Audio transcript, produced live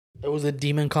It was a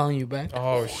demon calling you back.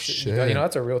 Oh shit! You know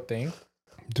that's a real thing.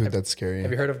 Dude, that's scary.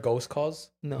 Have you heard of ghost calls?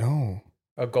 No.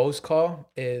 A ghost call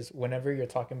is whenever you're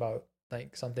talking about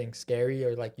like something scary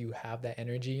or like you have that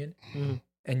energy in,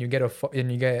 and you get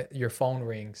your phone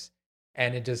rings,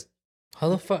 and it just. How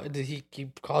the fuck did he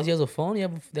calls you as a phone? They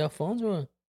have phones or what?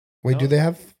 Wait, No. do they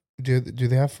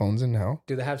have phones in now?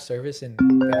 Do they have service in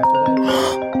the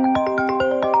afterlife?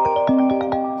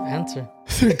 Answer.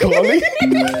 They're calling.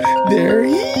 They're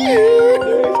here.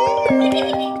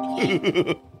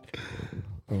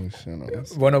 Oh shit! No.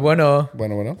 Bueno.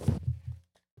 Bueno.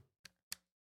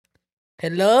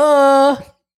 Hello.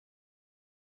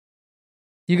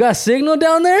 You got signal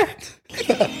down there?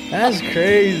 That's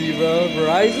crazy, bro.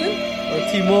 Verizon or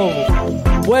T-Mobile?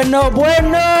 Bueno.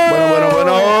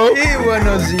 Y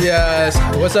buenos dias.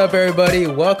 What's up, everybody?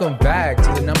 Welcome back to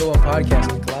the #1 podcast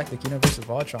in the Galactic Universe of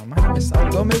Ultron. My name is Sal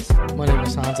Gomez. My name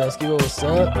is Hans Esquivel. What's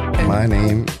up? My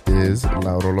name is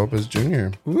Lauro Lopez Jr.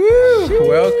 Woo!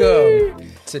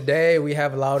 Welcome. Today we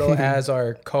have Laudo as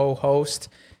our co-host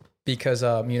because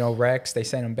Rex, they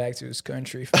sent him back to his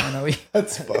country finally.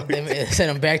 That's fucked. They sent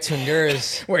him back to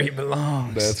Honduras. Where he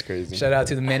belongs. That's crazy. Shout out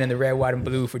to the men in the red, white, and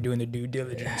blue for doing their due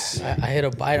diligence. I hit a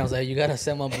bite. I was like, you gotta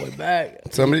send my boy back.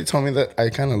 Somebody told me that I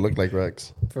kind of look like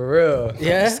Rex. For real.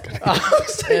 Yeah.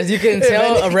 As you can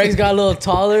tell, Rex got a little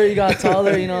taller. You got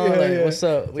taller. Yeah. What's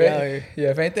up? We out here.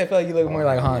 Yeah, if anything, I feel like you look more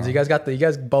like Hans. You guys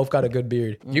both got a good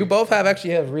beard. You both have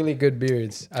really good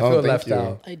beards. I feel thank left you.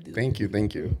 out. I do. Thank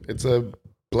you. It's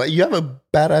you have a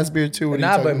badass beard too. What are you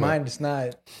Nah, talking but about? mine is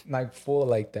not like full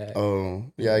like that. Oh,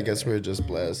 yeah. I guess we're just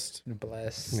blessed.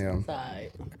 Bless. Yeah. It's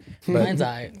alright. Mine's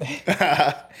alright.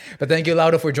 But thank you,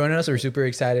 Laudo, for joining us. We're super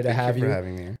excited to have Thank you you. for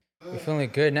having me. We're feeling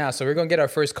good now. So we're going to get our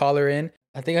first caller in.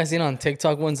 I think I seen on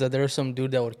TikTok once that there was some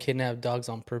dude that would kidnap dogs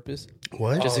on purpose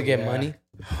What? just to get yeah. money,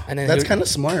 and then That's kind of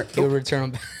smart. he would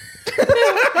return them.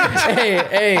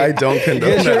 hey, I don't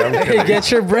condone that. I'm kidding.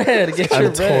 get your bread. Get your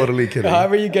I'm bread. totally kidding.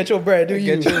 However you get your bread, do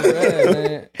you? Get your bread,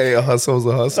 man. Hey, a hustle's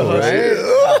a hustle, right?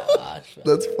 Gosh,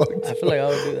 That's fucked. I feel like I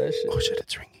would do that shit. Oh shit,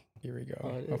 it's ringing. Here we go.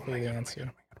 yeah. Hopefully the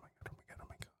answer.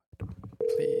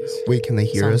 Please. Wait, can they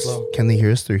hear Sounds us? low. Can they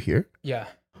hear us through here? Yeah.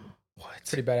 What?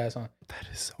 Pretty badass, huh? That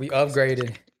is so. We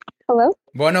upgraded. Hello?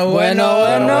 Bueno. Bueno.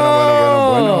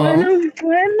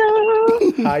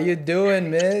 How you doing,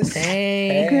 miss?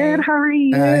 Dang. Good, how are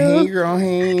you? Hey, girl,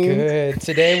 hey. Good.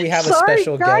 Today we have a Sorry,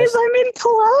 special guys, guest. I'm in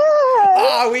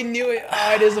class. Oh, we knew it.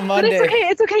 Oh, it is a But Monday.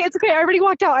 it's okay. I already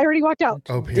walked out.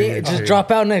 Oh, Damn, period. just drop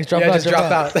out next. Drop out. Just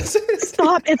drop out.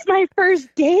 Stop, it's my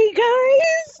first day,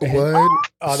 guys. What?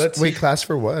 Oh, that's Wait, class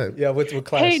for what? Yeah, what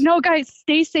class? Hey, no, guys,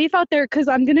 stay safe out there because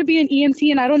I'm going to be an EMT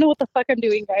and I don't know what the fuck I'm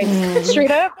doing, guys. Straight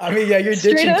up. I mean, yeah, you're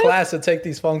Straight ditching up? class to take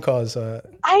these phone calls. I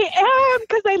am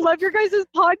because I love your guys'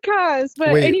 podcast.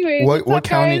 But Wait, anyway, what what's up,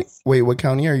 county? guys? Wait, what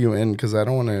county are you in? Because I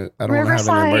don't want to. I don't want to have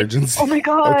an Riverside. emergency. Oh my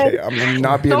God. Okay, I'm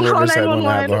not being Don't call Riverside when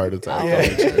I have a 911. heart attack.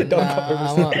 Yeah. Don't Nah, call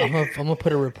I'm gonna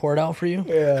put a report out for you.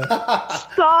 Yeah.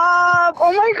 Stop.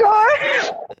 Oh my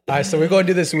God. All right, so we're going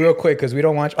to do this real quick because we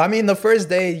don't want. I mean, the first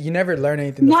day, you never learn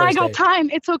anything. The No, I first got day. time.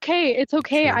 It's okay. It's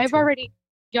okay.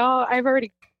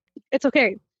 It's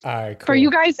okay. All right, cool. For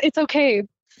you guys, it's okay.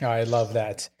 I love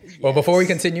that. Well, before we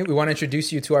continue, we want to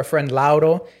introduce you to our friend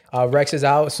Laudo. Rex is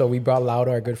out, so we brought Laudo,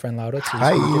 our good friend Laudo, to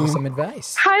Hi. give us some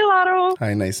advice. Hi, Lotto.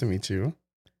 Hi, nice to meet you.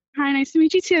 Hi, nice to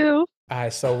meet you too. All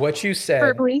right, so what you said,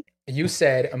 Verbally. you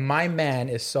said, my man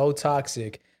is so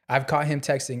toxic. I've caught him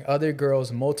texting other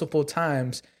girls multiple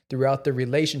times throughout the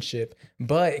relationship,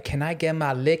 but can I get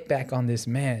my lick back on this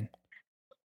man?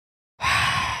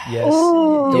 Yes.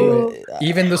 Oh. Do it.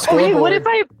 Even the scoreboard. Okay, what if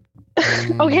I...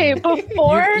 Okay,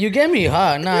 before... You get me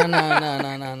hot. Nah.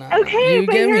 Okay, You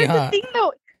but get me here's the hot. thing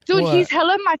though. Dude, What? he's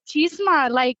hella machisma.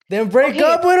 Like, Then break Okay.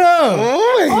 up with him.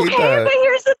 Oh, I hate okay, that. but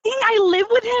here's the thing. I live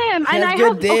with him. And I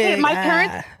have... Okay, my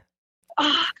parents...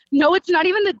 no, it's not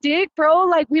even the dick, bro.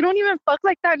 Like, we don't even fuck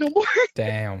like that no more.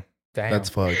 Damn. That's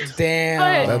fucked.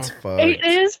 Damn. That's fucked. It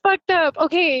is fucked up.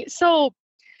 Okay, so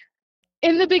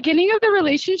in the beginning of the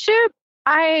relationship,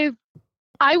 I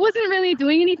wasn't really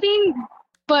doing anything,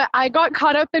 but I got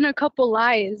caught up in a couple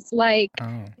lies. Like,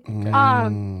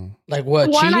 Oh. Like what?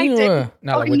 One, I Cheating did- or?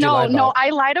 No, like, what'd you lie no, about? I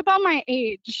lied about my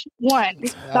age. One,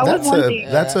 that was That's one a thing.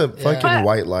 that's a Yeah. fucking But-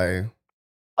 white lie.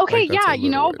 Okay, Like, that's yeah, a you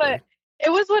know, little but weird. it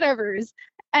was whatever's.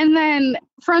 And then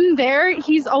from there,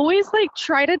 he's always like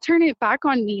try to turn it back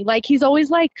on me. Like he's always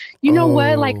like, you know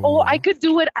what? Like, oh, I could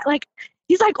do it. Like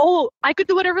he's like, oh, I could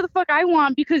do whatever the fuck I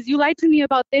want because you lied to me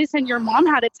about this and your mom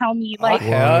had to tell me. Like,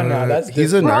 hell no, that's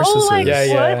He's a different. bro, narcissist. like Yeah, what?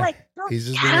 yeah. Like, bro, He's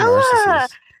just being a hella. narcissist.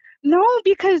 No,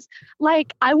 because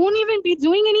like I won't even be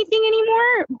doing anything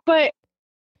anymore. But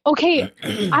Okay,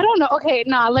 I don't know. Okay,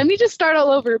 nah, let me just start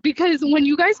all over because when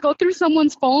you guys go through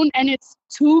someone's phone and it's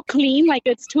too clean, like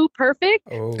it's too perfect,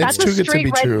 Oh, that's It's a too good to straight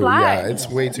be red true. flag. Yeah, it's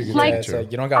way too good Like, to yeah, be so true.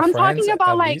 you don't got I'm friends talking about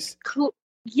at like, least.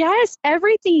 yes,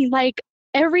 everything, like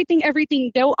everything.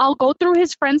 I'll go through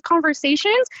his friends'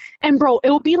 conversations, and bro,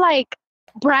 it'll be like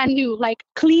brand new, like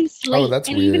clean slate. that's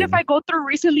and even if weird. I go through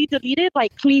recently deleted,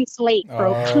 like clean slate,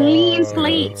 bro, clean Oh, Yeah,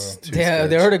 slate. that's too Yeah,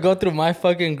 they sketch. were to go through my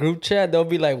fucking group chat. They'll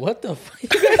be like, "What the fuck? You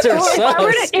guys are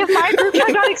Bro, sus." if my group chat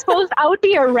got exposed, I would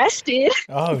be arrested.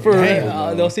 Oh, For damn.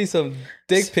 no. they'll see some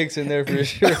dick pics in there for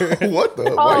sure. What the? Why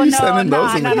Oh are you no, sending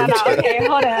those nah, in no, the no, group no. chat? Okay,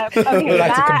 hold up. Okay, We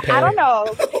like to that, compare. I don't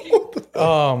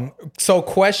know. So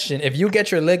question: if you get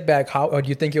your lick back, how do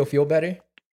you think you'll feel better?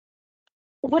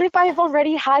 What if I've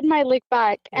already had my lick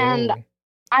back and Oh.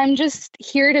 I'm just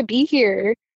here to be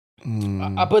here?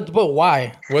 But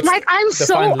why? What's Like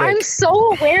define lick? I'm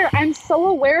so aware. I'm so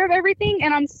aware of everything,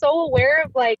 and I'm so aware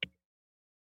of like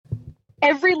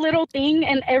every little thing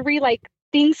and every like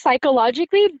thing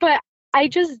psychologically, but I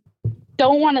just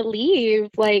don't want to leave.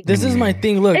 Like, This is my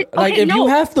thing. Look, like okay, if you no.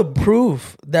 have to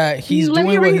prove that he's let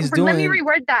me doing what he's let me doing,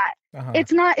 reword that. Uh-huh.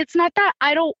 It's not that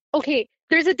I don't. Okay,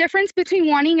 there's a difference between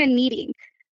wanting and needing.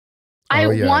 I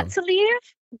Oh, yeah. want to leave,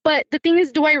 but the thing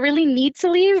is, do I really need to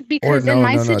leave? Or Because no, in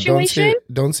my no, no. situation,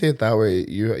 Don't say it that way.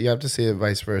 You have to say it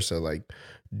vice versa. Like,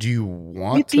 do you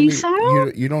want You to think leave?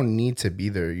 so? You don't need to be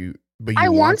there. But you I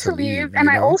want to leave, leave, and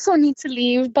you I know? also need to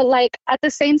leave, but like at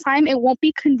the same time, it won't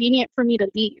be convenient for me to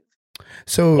leave.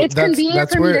 So It's convenient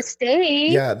that's for me where to stay.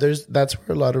 yeah, that's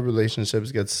where a lot of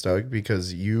relationships get stuck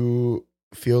because you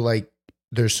feel like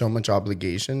there's so much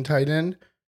obligation tied in.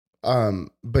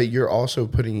 But you're also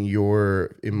putting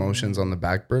your emotions on the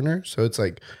back burner. So it's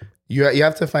like you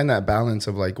have to find that balance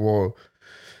of like, well,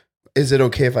 is it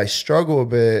okay if I struggle a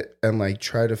bit and like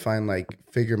try to find like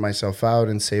figure myself out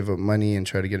and save up money and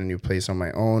try to get a new place on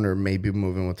my own, or maybe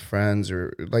moving with friends,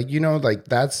 or like, you know, like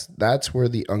that's where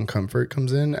the uncomfort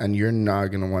comes in, and you're not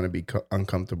gonna want to be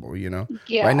uncomfortable, you know.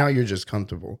 Yeah. Right now you're just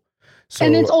comfortable. So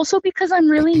And it's also because I'm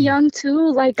really young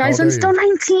too. Like, How guys, old I'm are still you?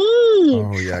 19.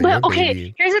 Oh yeah, you're a But okay,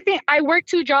 baby. here's the thing. I work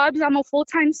 2 jobs. I'm a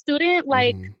full-time student.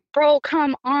 Like, Mhm. bro,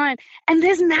 come on. And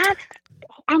this man,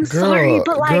 I'm sorry,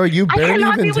 but like, girl, you I barely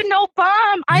cannot be even with no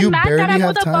bum. I'm you mad that barely I'm have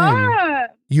with a time. bum.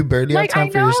 You barely Like, have I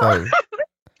time for know. yourself.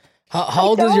 how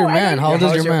old is your don't, I man? don't- How old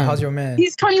is your man? How's your man?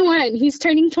 He's 21. He's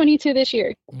turning 22 this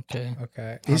year. Okay.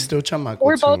 Okay. He's still chamaco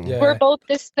We're both too. Yeah. we're both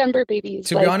December babies.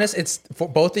 To like, be honest, it's for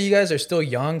both of you guys are still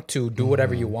young to do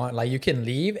whatever you want. Like you can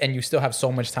leave and you still have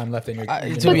so much time left in your. To But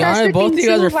be that's honest, the both thing of you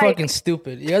guys too, are like- fucking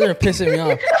stupid. You guys are pissing me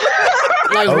off.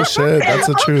 Like, Oh shit, that's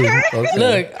the truth. Okay.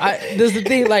 look, this is the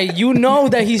thing. Like, you know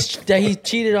that he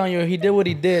cheated on you. He did what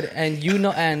he did, and you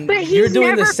know, and but he's you're doing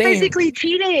never the same. physically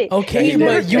cheated. Okay, He's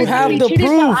never but you have physically the cheated,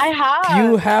 but proof. I have.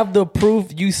 You have the proof.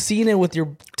 You seen it with your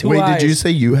 2 Wait, eyes. did you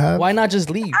say you have? Why not just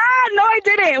leave? No, I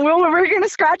didn't. We're gonna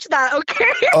scratch that, okay?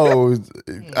 Oh, I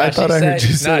Nah, thought she I heard said-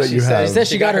 you say nah, that she you said- have. She said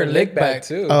she got her lick back.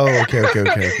 too. Oh, okay.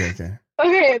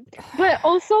 Okay, but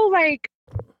also like,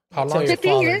 How Tell long your is your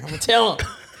thing father. is- I'm gonna tell him.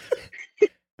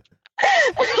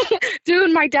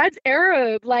 dude, my dad's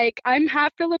Arab. Like, I'm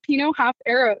half Filipino, half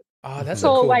Arab. Oh, that's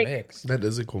So, a cool like, mix. That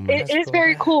is a cool It mix. is cool.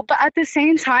 very cool, but at the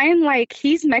same time, like,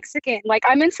 he's Mexican. Like,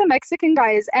 I'm into Mexican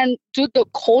guys, and dude, the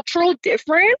cultural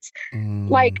difference,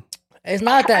 like, It's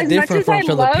not that As much different as from I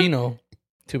love- Filipino,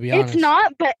 to be honest. it's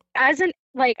not. But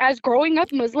as growing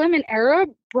up Muslim and Arab,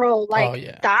 bro, like Oh,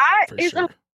 yeah, that for is sure. a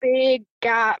big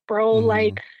gap, bro. Mhm.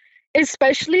 Like,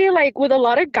 especially like with a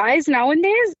lot of guys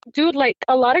nowadays, dude. Like,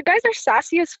 a lot of guys are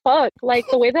sassy as fuck. Like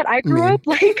the way that I grew Me. up,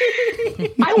 like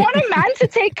I want a man to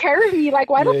take care of me.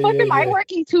 Like, why the Yeah, fuck yeah, am I yeah.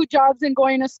 working 2 jobs and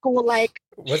going to school? Like,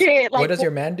 shit. Like, what does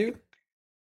your man do?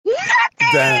 nothing.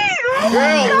 Damn.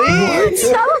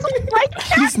 What? Like,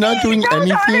 He's not doing the other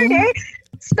anything? day-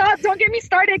 Stop! Don't get me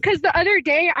started. Because the other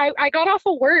day I got off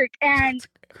of work and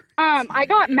I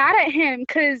got mad at him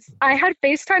because I had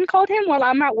FaceTime called him while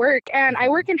I'm at work, and I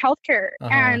work in healthcare Uh-huh.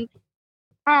 and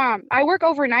I work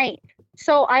overnight.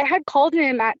 So I had called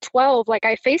him at 12, like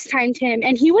I FaceTimed him,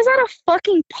 and he was at a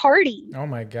fucking party. Oh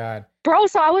my god. Bro,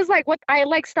 so I was like, what? I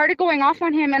like started going off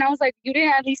on him, and I was like, you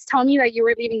didn't at least tell me that you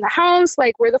were leaving the house.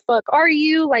 Like, where the fuck are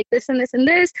you? Like, this and this and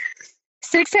this.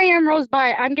 6 a.m. rolls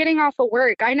by. I'm getting off of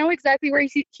work. I know exactly where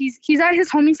he's at his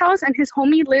homie's house, and his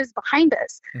homie lives behind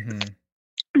us. Mhm.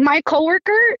 My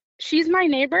coworker, she's my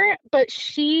neighbor, but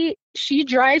she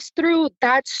drives through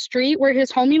that street where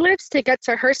his homie lives to get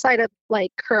to her side of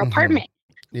like her Mhm. apartment.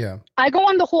 Yeah. I go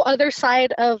on the whole other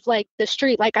side of like the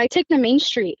street. Like, I take the main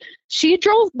street. She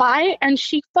drove by and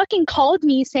she fucking called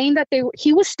me saying that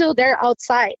he was still there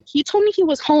outside. He told me he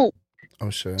was home. Oh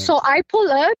shit. So I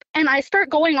pull up and I start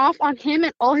going off on him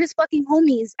and all his fucking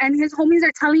homies. And his homies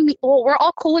are telling me, oh, we're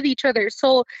all cool with each other.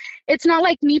 So it's not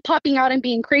like me popping out and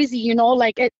being crazy, you know?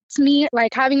 Like it's me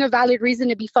like having a valid reason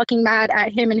to be fucking mad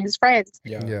at him and his friends.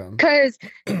 Yeah. Because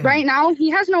right now he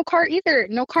has no car either.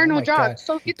 No car, Oh no my job. God.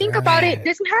 So if you think about it,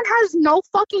 this man has no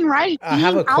fucking right I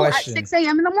have being a out at question. 6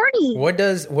 a.m. in the morning.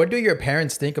 What do your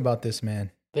parents think about this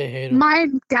man? They hate him. My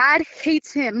dad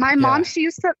hates him. My mom, Yeah. she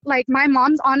used to like my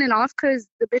mom's on and off because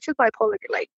the bitch is bipolar.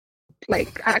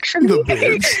 Like actually, The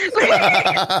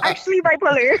bitch. actually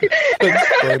bipolar. That's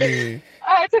funny.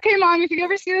 It's okay, mom. If you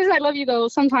ever see this, I love you though.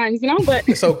 Sometimes, you know.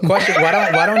 But So, question: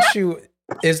 Why don't you?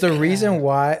 Is the reason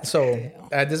why? So,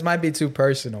 this might be too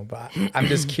personal, but I'm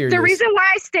just curious. the reason why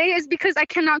I stay is because I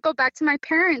cannot go back to my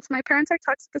parents. My parents are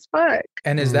toxic as fuck.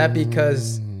 And is that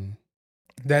because Mm.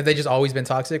 that they just always been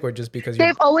toxic, or just because you?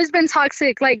 They've always been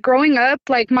toxic. Like growing up,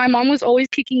 like my mom was always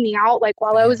kicking me out. Like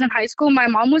while I was in high school, my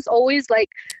mom was always like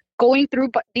going through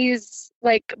these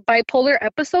like bipolar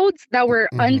episodes that were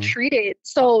Mhm. untreated.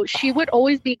 So she would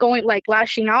always be going like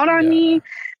lashing out on Yeah. me.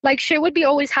 Like shit would be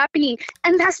always happening.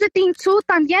 And that's the thing too,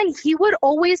 también. He would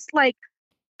always like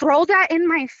throw that in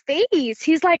my face.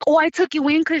 He's like, oh, I took you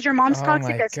in because your mom's Oh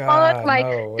toxic my as God, fuck. Like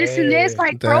no this and this. way.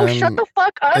 Like, bro, Damn. shut the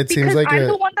fuck up It seems because like I'm a-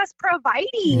 the one that's providing.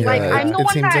 Yeah, Like I'm the it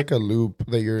one seems that like a loop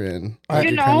that you're in. You Like,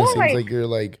 it know, kind of seems like- like you're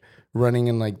like running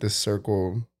in like this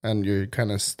circle and you're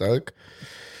kind of stuck.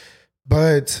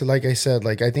 But like I said,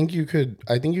 like I think you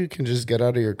can just get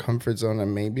out of your comfort zone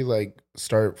and maybe like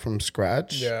start from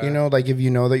scratch. Yeah. You know, like if you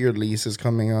know that your lease is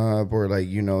coming up, or like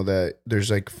you know that there's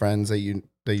like friends that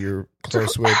you're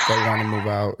close with that want to move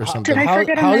out or something. Did I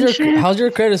forget to mention? How's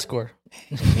your credit score?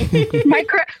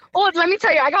 Oh, let me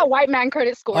tell you, I got white man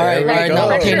credit score. All right, There we all right. go. Now,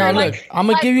 Like, okay, now like- look. I'm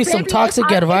gonna like, give you some baby, toxic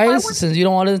if I advice was- since you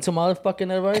don't want to listen to my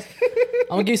motherfucking advice. I'm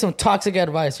gonna give you some toxic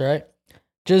advice, all right?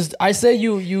 Just I say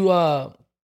you're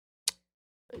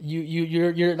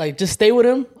like just stay with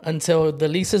him until the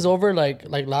lease is over, like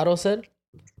Lado said.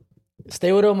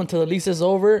 Stay with him until the lease is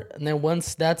over, and then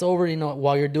once that's over, you know,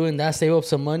 while you're doing that, save up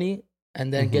some money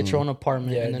and then get your own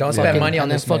apartment. Yeah, and then don't spend fucking- money on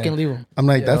and then this man. fucking leave him. I'm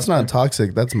like, Yeah, that's not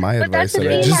toxic. That's my But advice that's the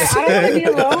that I thing, just like, I don't want to be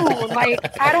alone.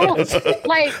 Like, I don't,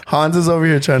 like, Hans is over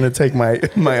here trying to take my I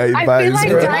feel advice, like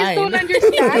bro. guys don't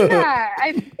understand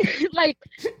that. Like,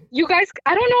 you guys,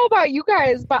 I don't know about you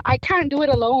guys, but I can't do it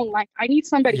alone. Like, I need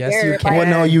somebody Yes, there. you Like, can. Well,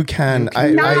 no, you can.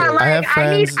 I nah, I have like,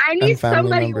 friends I need and family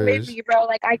somebody members. with me, bro.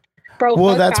 Like, bro, Well,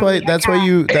 fuck that's family, why I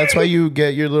can't. that's why you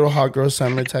get your little hot girl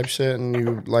summer type shit and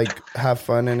you like have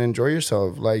fun and enjoy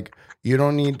yourself. Like you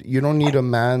don't need a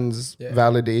man's Yeah.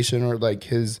 validation or like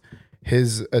his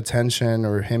attention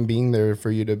or him being there for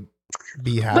you to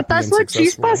be happy But that's and what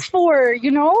successful. Chispa's for,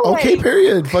 you know? Okay, Like,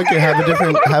 period. Fuck it. Have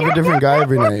a different guy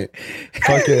every night.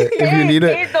 Fuck it. If you need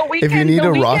a The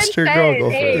Weeknd roster said, girl, go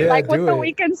for hey, it. like Yeah, what the do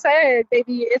it. Weeknd said,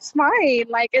 baby, it's fine.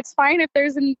 Like it's fine if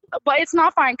there's but it's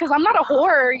not fine because I'm not a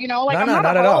whore, you know. Like No, I'm no, not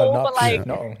not a at all. hoe, No, but like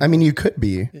no. I mean, you could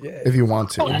be Yeah. if you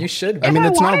want to. You should. I Be. mean,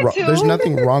 If it's I not wanted wrong. to. There's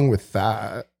nothing wrong with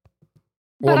that.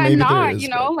 But I'm maybe there not, is, you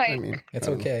know, but, I like- mean, It's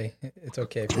okay. It's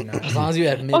okay if you're not. As long as you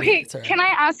admit it. okay, it's all right. can I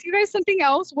ask you guys something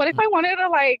else? What if I wanted to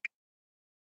like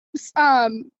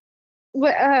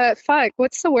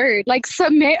what's the word? Like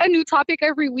submit a new topic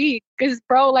every week. Cause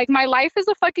bro, like my life is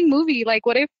a fucking movie. Like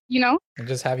what if, you know? And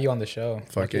just have you on the show.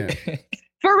 Fuck it.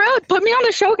 For real, put me on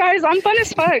the show, guys. I'm fun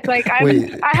as fuck. Like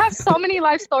Wait. I have so many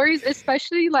life stories,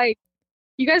 especially like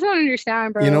you guys don't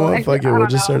understand, bro. You know what? Like, Fuck it. I We'll don't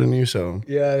just know. start a new show.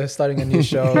 Yeah, starting a new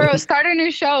show. Bro, start a new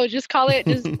show. Just call it.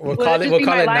 Just We'll let call it. just We'll be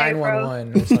call my it life, bro.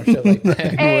 911 or some shit like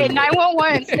that. Hey,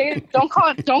 911. Stay, don't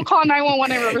call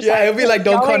 911 in Riverside. Yeah, it'll be like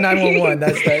don't Y'all call ain't- 911.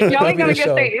 That's that. Y'all That'll ain't be gonna the get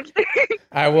show. saved.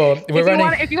 I will. We're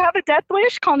running. If you have a death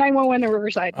wish, call 911 in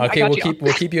Riverside. I Okay, got we'll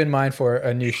you. keep you in mind for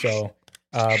a new show.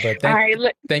 But All thank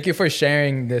right, thank you for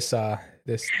sharing this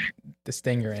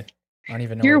thing you're in. I don't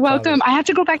even know. you're what to call welcome. I have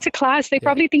to go back to class. They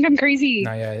probably think I'm crazy. it.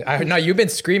 No, yeah. No, you've been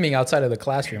screaming outside of the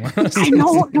classroom. I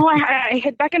know. No, I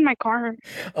hid back in my car.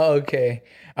 Okay.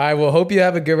 All right. Well, hope you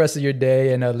have a good rest of your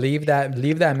day and leave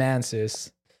that man,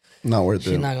 sis. Not worth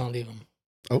She's it. not gonna leave him.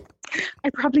 I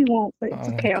probably won't, but it's Oh,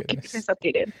 my okay. I'll keep you goodness. guys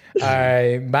updated. All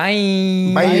right.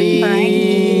 Bye.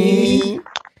 Bye.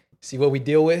 See what we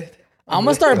deal with. I'm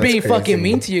gonna start That's being crazy. fucking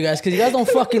mean to you guys because you guys don't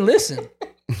fucking listen.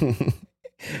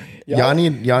 Y'all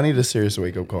need a serious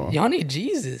wake up call. Y'all need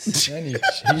Jesus. I need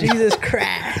Jesus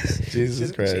Christ.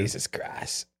 Jesus Christ. Jesus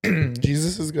Christ.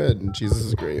 Jesus is good. Jesus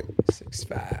is great.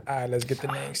 6'5". All right, let's get the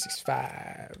name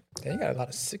 6'5". Dang, you got a lot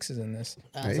of sixes in this.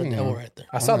 That's a devil right there.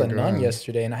 I saw my The Nun God.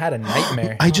 yesterday and I had a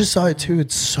nightmare. I just saw it too.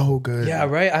 It's so good. Yeah,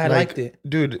 right? I liked it.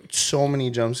 Dude, so many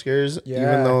jump scares. Yeah.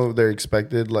 Even though they're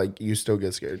expected, like you still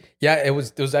get scared. Yeah, it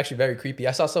was actually very creepy.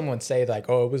 I saw someone say like,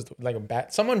 "Oh, it was like a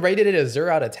bad." Someone rated it a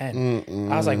 0 out of 10.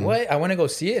 I was like, "What?" I went to go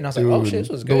see it, and I was like, "Oh shit, this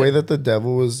was good." The way that the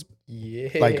devil was yeah,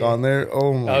 like on there.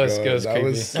 Oh my That was god. good. It was That creepy.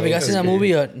 was Have you guys so seen that scary.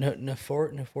 movie,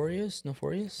 Nefarious?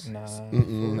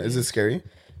 Nah. Is it scary?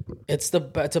 It's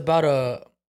about a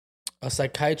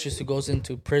psychiatrist who goes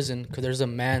into prison because there's a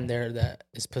man there that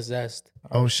is possessed.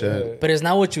 Oh shit. But it's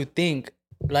not what you think.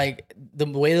 Like the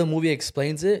way the movie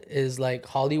explains it is like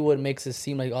Hollywood makes it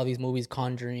seem like all these movies,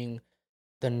 Conjuring,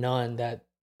 The Nun, that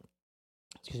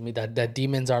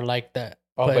demons are like that.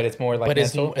 Oh, but it's more like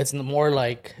mental? it's more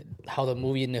like how the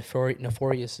movie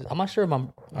Nefarious is. I'm not sure if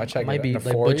I'll check I might it be out.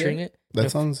 like Nephoria? butchering it. That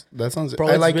sounds. Bro,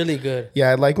 I it's like. really good. Yeah,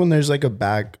 I like when there's like a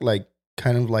back, like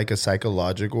kind of like a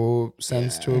psychological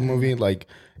sense to a movie. Like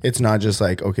it's not just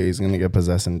like okay, he's gonna get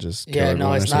possessed and just kill Yeah, no,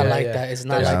 everyone or it's not something. like that. It's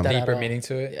not There's like that. deeper at all. meaning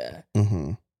to it. Yeah,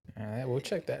 Mhm. All right, we'll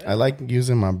check that. I like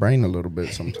using my brain a little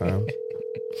bit sometimes.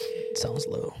 it sounds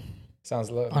low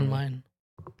Sounds low. on mine.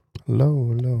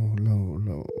 Low.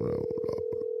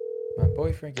 My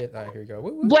boyfriend get. All right, here we go.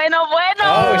 Woo, woo. Bueno, Oh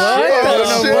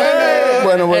bueno. shit!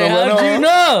 Bueno, Hey, how'd you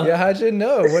know? Yeah, how'd you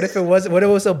know? What if it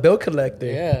was a bill collector?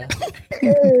 Yeah.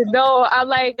 No, I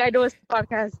know it's the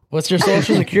podcast. What's your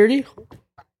social security?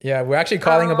 Yeah, we're actually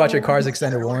calling about your car's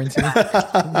extended warranty. You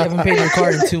haven't paid your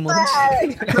car in 2 months.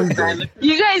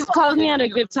 You guys called me at a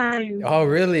good time. Oh,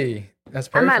 really? That's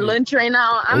I'm perfect. at lunch right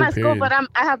now. I'm Oh, at school, period. but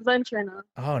I have lunch right now.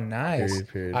 Oh, nice.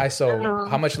 Period. I so No.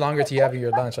 how much longer do you have in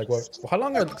your lunch? Like what? How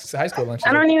long are high school lunches?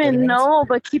 I don't Like 30 even minutes? know,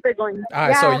 but keep it going. All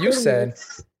right, so you 30 said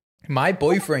minutes. my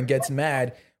boyfriend gets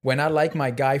mad when I like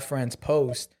my guy friend's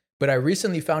post, but I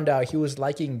recently found out he was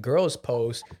liking girls'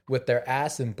 posts with their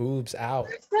ass and boobs out.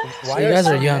 So you guys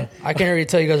are young. I can't really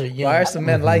tell you guys are young. Why are some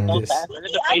men like this?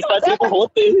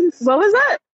 What was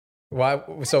that? Why?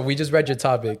 So we just read your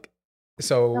topic.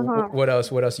 So Uh-huh. what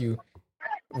else? What else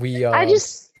we? I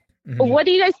just. Mhm. What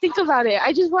do you guys think about it?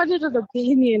 I just wanted an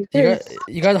opinion.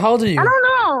 You guys, how old are you? I don't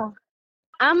know.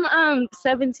 I'm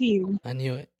 17. I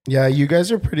knew it. Yeah, you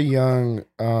guys are pretty young.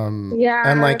 Yeah.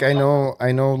 And like I know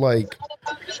like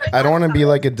I don't want to be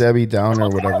like a Debbie Downer or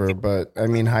whatever, but I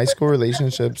mean high school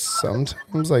relationships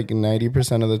sometimes like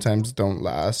 90% of the times don't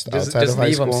last Just outside of high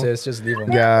leave school. them, sis. Just leave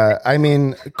them. Yeah, I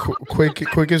mean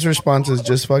quickest response is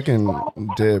just fucking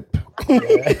dip.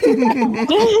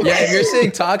 Yeah, if you're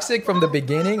saying toxic from the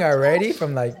beginning already,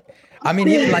 from like, I mean,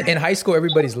 even like in high school,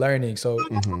 everybody's learning, so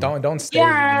don't stay.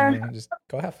 Yeah. You know, just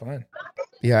go have fun.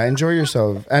 Yeah, enjoy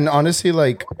yourself. And honestly,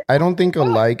 like I don't think a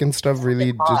like and stuff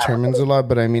really determines a lot,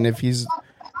 but I mean if he's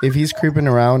creeping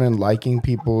around and liking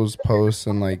people's posts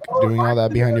and like doing all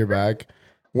that behind your back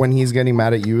when he's getting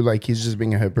mad at you, like he's just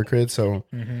being a hypocrite. So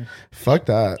fuck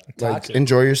that. Like Toxic.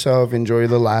 enjoy yourself, enjoy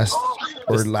the last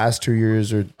 2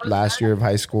 years or last year of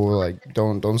high school. Like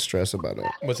don't stress about it.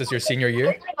 Was this your senior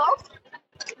year?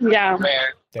 Yeah,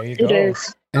 There you go. it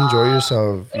is. Enjoy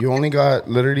yourself. You only got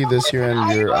literally this year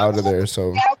and you're out of there.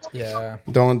 So Yeah.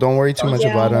 don't worry too much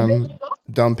about him.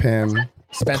 Dump him.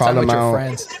 Spend Call time with him your out.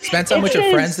 friends. Spend time with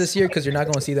your friends this year because you're not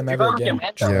going to see them ever again.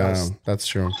 Yeah, that's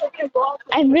true.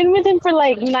 I've been with him for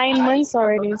like 9 months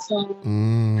already, so.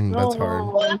 That's hard.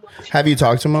 Oh. Have you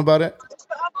talked to him about it?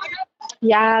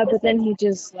 Yeah, but then he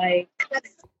just like,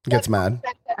 Gets mad.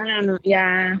 I don't know.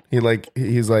 Yeah, He's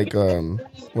like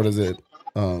what is it?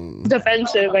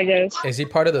 defensive, I guess. Is he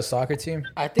part of the soccer team?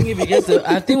 I think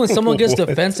I think when someone gets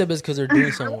defensive, it's because they're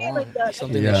doing something wrong,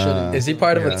 something they shouldn't. Is he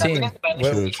part of a Yeah. team?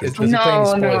 True. Does he No, play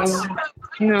any no, sports?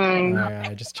 no.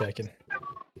 Yeah, just checking.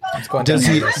 Just going Does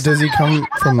down he the list. does he come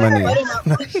from money?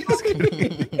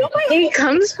 He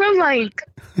comes from like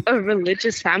a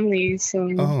religious family, so.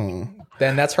 Oh.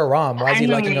 Then that's haram. Why is he I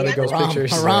know. liking other girls' Haram,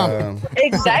 pictures? haram.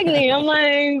 Exactly. I'm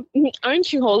like,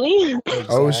 aren't you holy?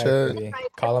 Oh, shit. Exactly.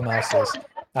 Call him out, sis.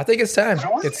 I think it's time.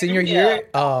 It's senior year.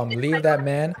 Leave that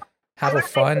man. Have a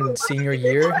fun senior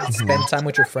year. Spend time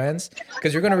with your friends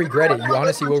because you're gonna regret it. You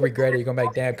honestly will regret it. You're gonna be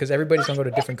like, damn, because everybody's gonna go to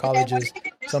different colleges.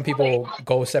 Some people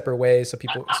go separate ways.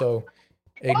 So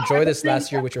enjoy this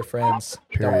last year with your friends.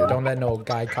 Period. Don't let no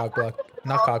guy not cock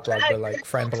block, but like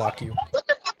friend block you.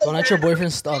 Don't let your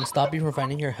boyfriend stop you from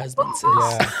finding your husband, sis.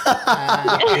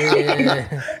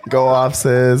 Yeah. Go off,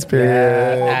 sis.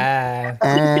 Period.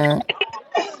 Yeah.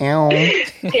 Ow.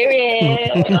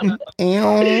 Period.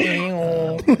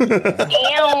 Ow.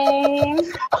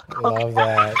 Love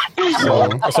that.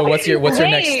 So what's your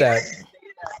next Wait. step?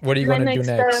 What are you My gonna do next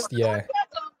next? step. Yeah.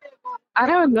 I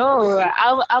don't know.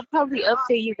 I'll probably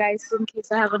update you guys in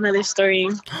case I have another story.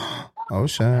 Oh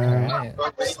shit. All right.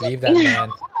 Just leave that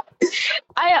man.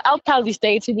 I'll probably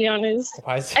stay, to be honest.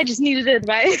 Why is I just needed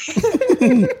advice.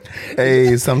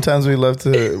 Hey, sometimes we love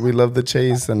the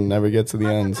chase and never get to the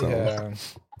end. So Yeah.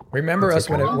 Remember us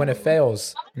when it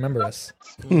fails. Remember us.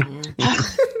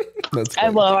 that's I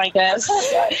funny. will, I guess.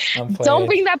 I'm playing. Don't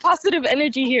bring that positive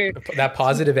energy here. That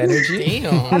positive energy.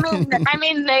 Damn. I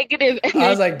mean negative energy. I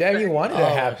was like, damn, you wanted to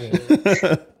Oh, happen.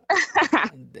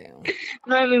 Damn.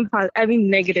 No, I mean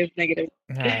negative.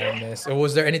 All right, miss. So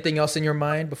was there anything else in your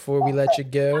mind before we let you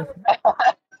go?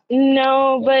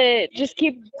 No, but just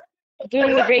keep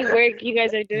doing the great work you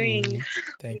guys are doing.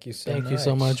 Thank you so Thank much. you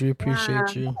so much. We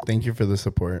appreciate you. Thank you for the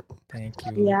support. Thank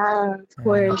you. Yeah, of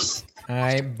course. All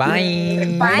right, bye.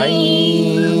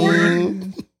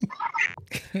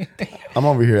 I'm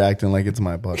over here acting like it's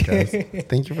my podcast.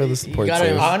 Thank you for the support. gotta-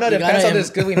 sis. I don't know. You Depends gotta on this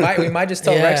good. We might just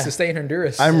tell Yeah. Rex to stay in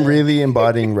Honduras. I'm really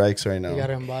embodying Rex right now. You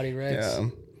gotta embody Rex. Yeah.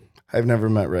 I've never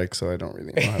met Rex, so I don't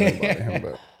really know how to embody him.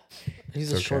 But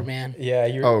He's a okay. short man. Yeah,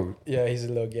 you're. Oh. Yeah, he's a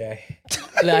little guy.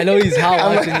 I know he's hot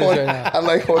I'm watching like, this hold, right now. I'm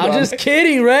like, hold I'm on. just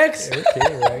kidding, Rex.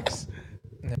 Okay, Rex.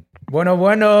 Bueno.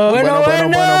 Bueno.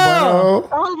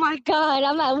 Oh my god,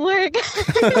 I'm at work.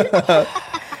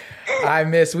 I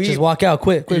miss. Just walk out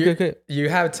quick. You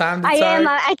have time to I am.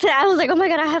 talk I was like, oh my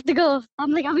god, I have to go.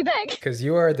 I'm like, I'll be back. because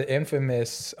you are the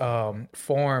infamous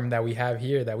form that we have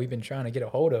here that we've been trying to get a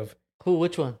hold of. Who?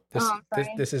 Which one? This Oh, I'm this,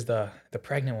 sorry. this is the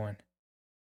pregnant one.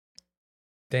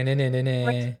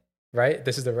 Da-na-na-na-na. Right?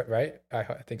 This is the right. I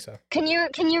think so. Can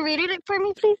you read it for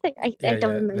me, please? Like, I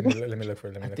don't remember. Let me look for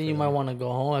it. I think you might want to go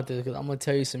home after this because I'm gonna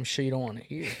tell you some shit you don't want to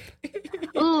hear.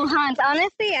 Ooh, Hans.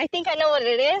 Honestly, I think I know what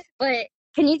it is, but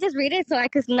can you just read it so I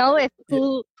could know if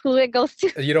who it goes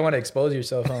to? You don't want to expose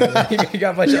yourself, huh? You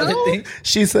got a bunch of other No. things.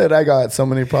 She said, I got so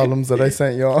many problems that I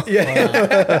sent y'all.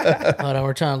 Yeah. Hold on,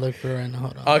 we're trying to look for it right now.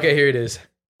 Hold on. Okay, here it is.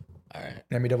 All right.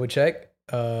 Let me double check.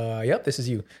 Yep, this is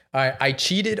you. All right, I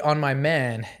cheated on my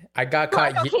man. I got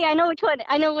caught. Okay, I know which one.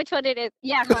 I know which one it is.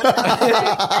 Yeah, Hans.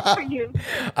 That's for you.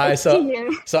 All right, It's to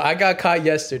so you. I got caught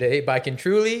yesterday, but I can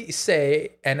truly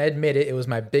say and admit it was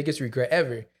my biggest regret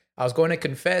ever. I was going to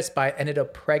confess, but I ended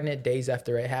up pregnant days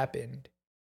after it happened.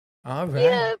 All right.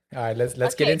 Yeah. All right, let's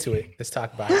get Okay. into it. Let's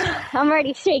talk about it. I'm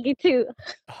already shaky too.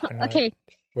 Oh, no. Okay.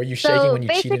 Were you So, shaking when you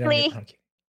cheated on your basically- okay.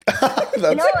 That's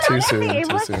No, too honestly, soon. it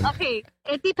Too was soon. okay.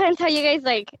 It depends how you guys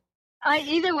like.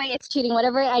 Either way, it's cheating.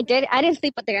 Whatever I did, I didn't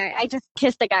sleep with the guy. I just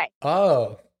kissed the guy.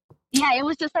 Oh, Yeah, it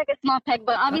was just like a small peck,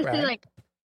 but obviously, Alright. like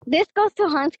this goes to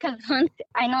Hans because Hans,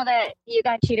 I know that you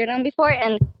got cheated on before,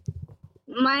 and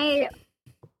my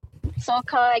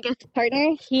so-called, I guess,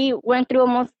 partner, he went through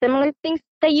almost similar things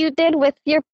that you did with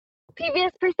your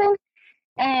previous person,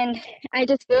 and I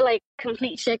just feel like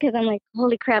complete shit because I'm like,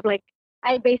 holy crap, like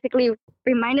I basically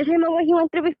reminded him of what he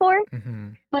went through before, hmm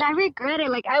but I regret it.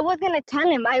 Like I was gonna tell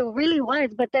him, I really was,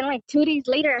 but then like 2 days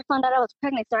later, I found out I was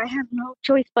pregnant, so I have no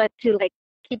choice but to like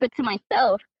keep it to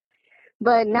myself.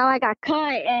 But now I got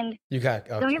caught, and you got.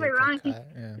 Okay, Don't get me wrong,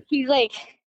 Yeah, he's like,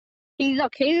 he's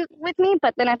okay with me,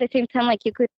 but then at the same time, like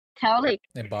you could tell, like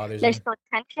it bothers there's him. still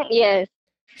tension. Yes.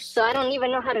 So I don't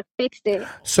even know how to fix it.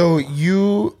 So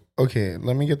okay,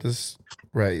 let me get this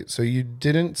right. So you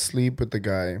didn't sleep with the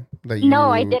guy that you No,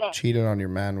 I didn't. cheated on your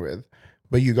man with,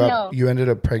 but No. you ended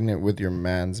up pregnant with your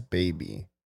man's baby.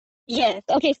 Yes.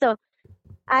 Okay. So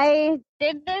I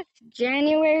did this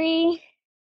January.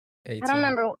 18. I don't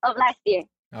remember of last year,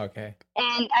 Okay.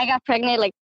 and I got pregnant.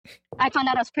 Like I found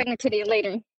out I was pregnant 2 days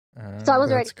later. So I was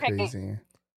already That's pregnant. crazy.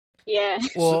 Yeah.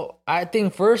 Well, I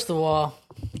think first of all,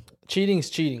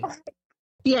 cheating's cheating.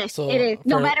 Yes, So it is.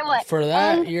 No for- matter what. For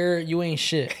that, you ain't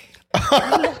shit.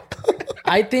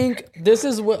 I think this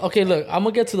is what. Okay, look, I'm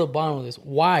gonna get to the bottom of this.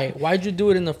 Why'd you do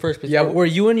it in the first place? Yeah, were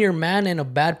you and your man in a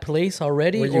bad place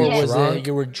already, Were you or was drunk? it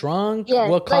you were drunk? Yeah.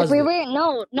 What Like caused we it? were.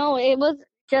 No. It was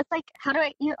just like how do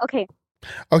I? Okay.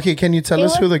 Okay, can you tell It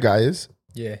us was- who the guy is?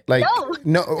 Yeah. Like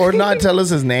no, or not tell us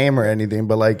his name or anything,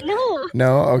 but like No.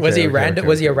 no. Okay, Was he okay, random? okay,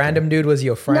 Was he a okay. random dude? Was he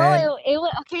a friend? No. It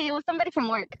was okay. It was somebody from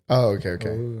work. Oh, okay, okay.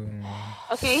 Ooh.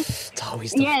 Okay. It's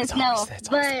always the, Yes. it's No. always, it's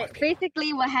always the But white people.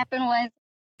 basically, what happened was,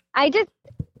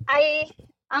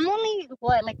 I'm only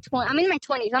what like 20. I'm in my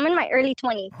 20s. I'm in my early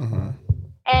 20s, Mhm.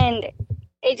 and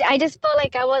I just felt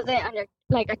like I wasn't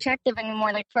attractive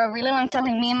anymore. Like for a really long time,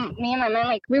 like me and my man,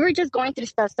 like we were just going through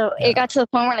stuff. So Yeah. it got to the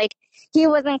point where like he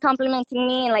wasn't complimenting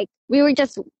me, and like we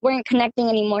weren't connecting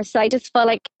anymore. So I just felt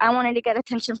like I wanted to get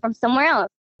attention from somewhere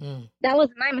else. Mm. That was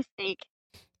my mistake.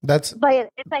 That's But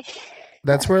it's like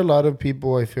that's where a lot of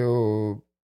people I feel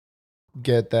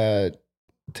get that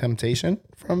temptation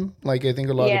from. Like, I think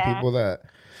a lot of Yeah. people that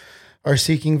are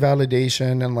seeking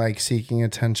validation and like seeking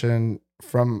attention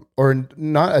from, or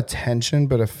not attention,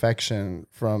 but affection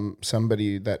from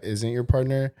somebody that isn't your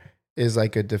partner is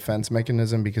like a defense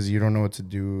mechanism because you don't know what to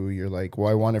do. You're like, well,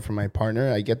 I want it from my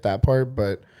partner. I get that part,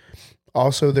 but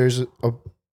also there's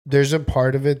a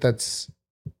part of it that's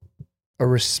a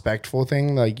respectful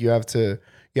thing. Like you have to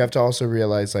also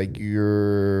realize like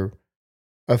you're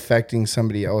affecting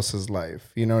somebody else's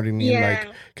life. You know what I mean? Yeah.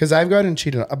 Like, because I've gotten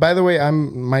cheated on. By the way,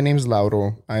 my name's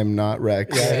Lauro. I'm not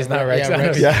Rex. Yeah, he's not Rex. Yeah,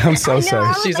 Rex. Yeah, I'm so I know, sorry. I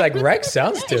was She's like, Rex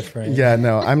sounds different. Yeah,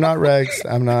 no, I'm not Rex.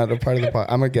 I'm not a part of the pod.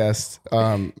 I'm a guest.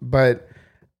 But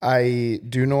I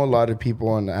do know a lot of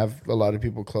people, and I have a lot of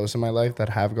people close in my life that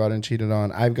have gotten cheated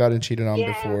on. I've gotten cheated on Yeah.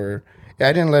 before.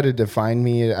 I didn't let it define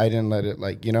me. I didn't let it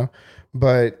like, you know,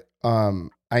 but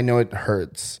I know it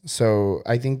hurts. So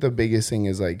I think the biggest thing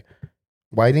is like,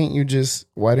 why didn't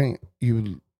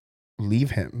you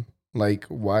leave him? Like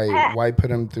why put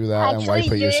him through that and why Actually,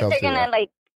 put you guys yourself are through gonna that? like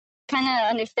kind of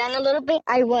understand a little bit.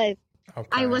 I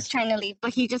Okay. was trying to leave,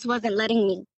 but he just wasn't letting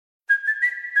me.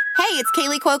 Hey, it's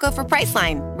Kaylee Cuoco for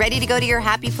Priceline. Ready to go to your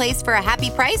happy place for a happy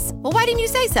price? Well, why didn't you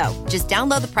say so? Just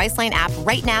download the Priceline app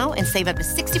right now and save up to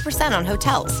 60% on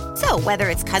hotels. So whether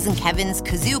it's Cousin Kevin's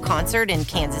Kazoo concert in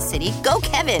Kansas City, go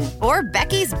Kevin, or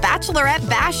Becky's Bachelorette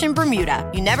Bash in Bermuda,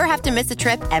 you never have to miss a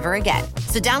trip ever again.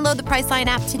 So download the Priceline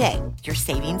app today. Your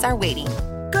savings are waiting.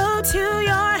 Go to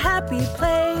your happy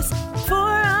place for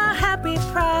a happy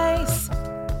price.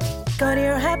 Go to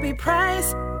your happy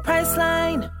price,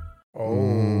 Priceline.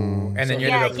 Oh, and then you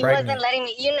Yeah, ended up he pregnant. wasn't letting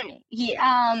me. You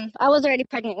know, I was already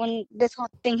pregnant when this whole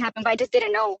thing happened, but I just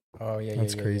didn't know. Oh yeah,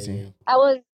 That's crazy. I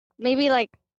was maybe like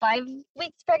 5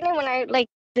 weeks pregnant when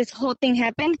this whole thing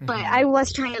happened, but Mhm. I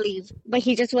was trying to leave, but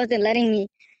he just wasn't letting me.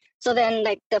 So then,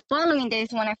 like the following days,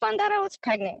 when I found out I was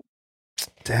pregnant,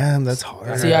 Damn, that's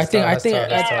hard. See, I That's think, tough, I that's think, tough,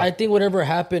 that's I tough. think whatever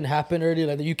happened already.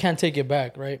 Like you can't take it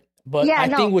back, right? But Yeah, I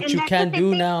no, think what and you that's can the do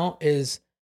thing. now is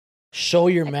show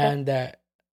your Accept- man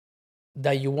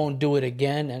that you won't do it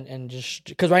again, and just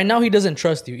because right now he doesn't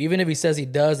trust you. Even if he says he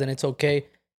does, and it's okay,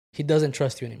 he doesn't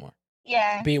trust you anymore.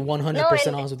 yeah. Be 100% No,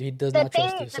 and honest with you. He does The not thing,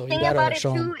 trust you. So the you thing gotta about it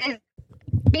show too him. is,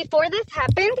 before this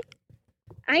happened,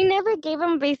 I never gave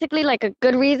him basically like a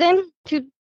good reason to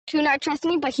not trust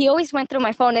me, but he always went through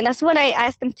my phone, and that's what I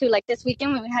asked him to. Like this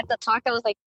weekend when we had the talk, I was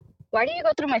like, "Why do you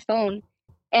go through my phone?"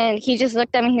 And he just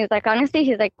looked at me. He was like, "Honestly,"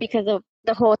 he's like, "because of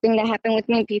the whole thing that happened with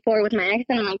me before with my ex."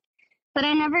 And I'm like, "But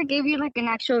I never gave you like an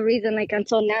actual reason, like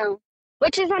until now,"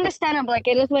 which is understandable. Like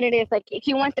it is what it is. Like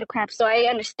he went through crap, so I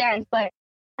understand. But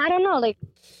I don't know. Like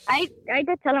I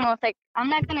did tell him, I was like, I'm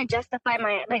not gonna justify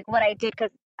my like what I did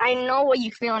because I know what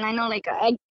you feel, and I know like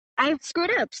I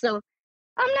screwed up. So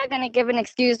I'm not gonna give an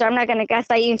excuse, or I'm not gonna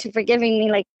gaslight you into forgiving me.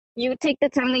 Like you take the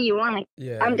time that you want. Like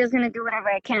Yeah, I'm just gonna do whatever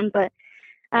I can. But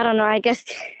I don't know. I guess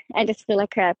I just feel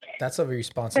like crap, that's a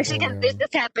responsible. especially because this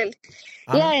just happened.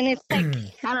 I'm- Yeah, and it's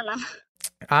like I don't know.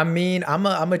 I mean, I'm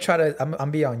try to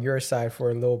I'm be on your side for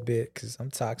a little bit because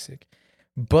I'm toxic,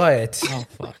 but Oh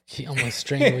fuck! I'm gonna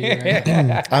strangle you right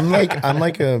now. I'm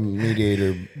like a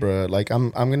mediator, bro. Like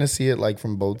I'm gonna see it like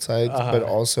from both sides, but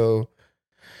also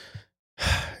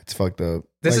it's fucked up.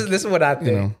 this Like, is what I think.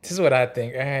 you know. This is what I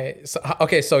think. All right. So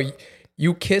okay, so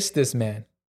you kissed this man,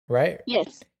 right?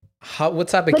 Yes, What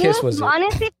type of but kiss was it?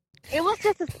 honestly, it was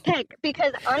just a peck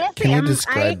because honestly, Can you I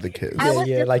describe the kiss? I was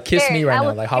Yeah, just like, kiss me scared. right I now.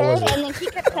 was Like, how was scared, it? And then he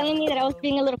kept telling me that I was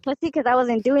being a little pussy because I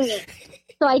wasn't doing it.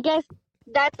 So I guess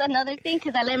that's another thing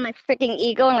because I let my freaking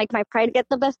ego and like my pride get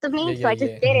the best of me. Yeah, so I yeah,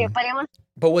 just yeah. did it. But it was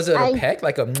But was it a I- peck,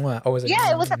 like a mwah, or was it?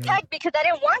 yeah, it was a peck because I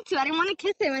didn't want to. I didn't want to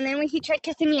kiss him. And then when he tried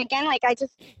kissing me again, like I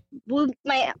just moved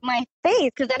my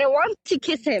face because I didn't want to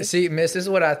kiss him. See, miss, this is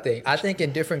what I think. I think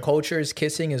in different cultures,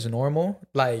 kissing is normal.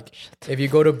 Like, if you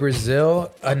go to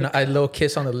Brazil, a little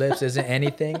kiss on the lips isn't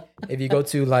anything. If you go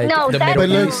to, like, No, the that's Middle But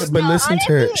look- East, but listen to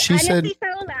her. honestly- She said- honestly,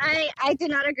 Saul, I do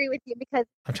not agree with you because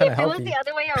I'm trying to if it help was you. the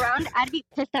other way around, I'd be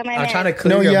pissed at my I'm man. trying to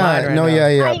clear No, your yeah, mind right no, now.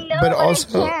 yeah. I know, But but I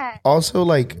also, can't.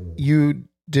 like you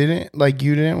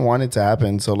didn't want it to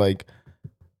happen. So like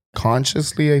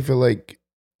consciously, I feel like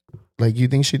you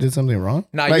think she did something wrong.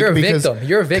 Nah, Like, you're a because- victim.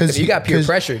 You're a victim. 'cause You got peer 'cause-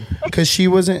 pressured. Because she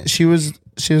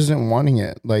wasn't wanting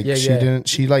it. Like Yeah, she yeah. didn't.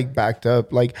 She like backed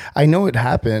up. Like I know it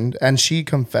happened, and she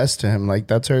confessed to him. Like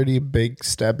that's already a big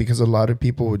step because a lot of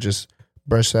people would just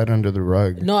brush that under the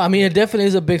rug. No, I mean it definitely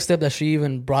is a big step that she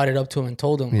even brought it up to him and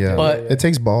told him. Yeah, But it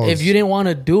takes balls. if you didn't want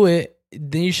to do it,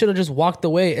 then you should have just walked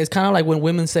away. It's kind of like when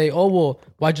women say, "Oh well,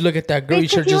 why'd you look at that girl? You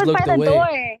Because should have he just was by looked the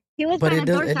away." door. He was But by it the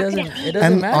door, doesn't. so I couldn't It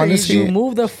doesn't And matter. honestly- you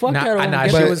move the fuck Nah, out of him. nah,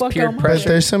 Get she the was fuck peer out of my pressure. But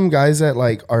there's some guys that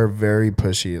like are very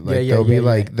pushy. Like Yeah, they'll be yeah.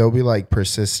 like they'll be like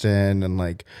persistent and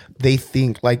like they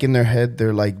think like in their head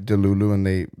they're like Delulu and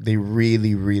they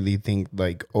really think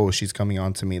like, oh, she's coming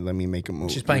on to me. Let me make a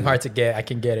move. She's playing hard to get. I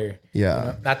can get her.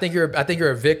 Yeah. I think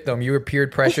you're a victim. You were peer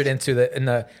pressured into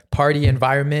the party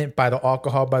environment by the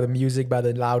alcohol, by the music, by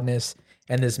the loudness,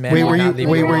 and this man. Wait, will not leave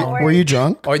you alone. were you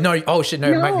drunk? Oh no! Oh shit!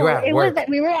 Never mind. You were at it work. was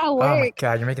we were at Oh my work.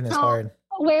 god! You're making this So, hard.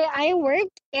 Where I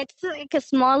worked, it's like a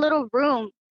small little room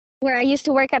where I used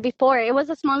to work at before. It was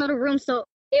a small little room, so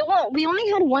we only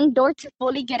had one door to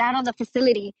fully get out of the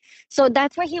facility. So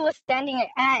that's where he was standing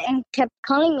at and kept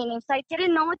calling me names. So I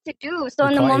didn't know what to do. So You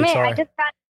in the call moment, HR.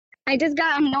 I just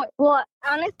got annoyed. Well,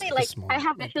 honestly, like small. I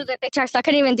have issues with HR, so I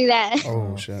couldn't even do that.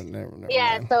 Oh shit! Never.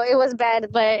 Yeah, mind. so it was bad,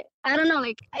 but I don't know.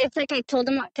 Like it's like I told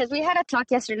him because we had a talk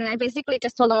yesterday, and I basically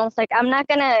just told him I was like, I'm not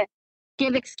gonna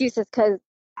give excuses because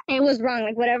it was wrong.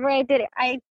 Like whatever I did,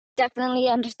 I definitely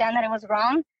understand that it was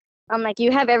wrong. I'm like,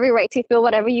 you have every right to feel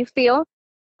whatever you feel.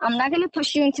 I'm not gonna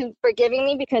push you into forgiving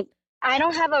me because I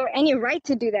don't have any right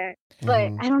to do that.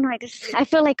 But I don't know. I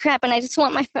feel like crap, and I just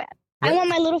want I want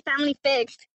my little family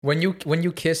fixed. When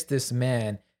you kissed this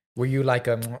man, were you like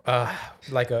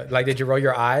did you roll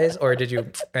your eyes or did you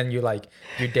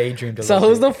you daydreamed a So little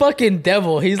who's bit? the fucking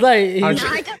devil? He's like No, I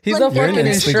just he's the looked You're an fucking at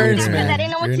him insurance instigator. because I man.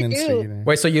 didn't know what You're to an do. instigator.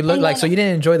 Wait, so you look And like then- so you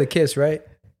didn't enjoy the kiss, right?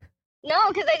 No,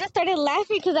 because I just started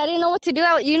laughing because I didn't know what to do.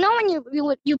 You know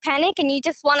when you panic and you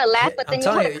just want to laugh, but I'm then you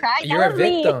want telling to you, cry. you're a That was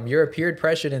me. victim. You're peer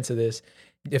pressured into this.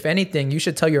 If anything, you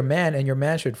should tell your man, and your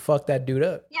man should fuck that dude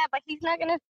up. Yeah, but he's not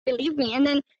gonna believe me. And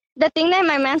then the thing that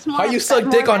my man's more. How you suck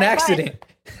more dick on mad about- accident?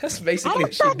 That's I basically don't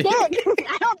what suck you dick. did.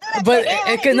 I don't do that. But to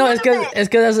him. it's He knows because that. it's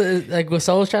because like what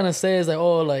Saul was trying to say is like,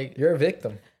 oh, like, You're a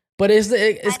victim. but it's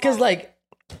because like,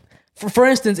 for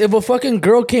instance, if a fucking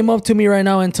girl came up to me right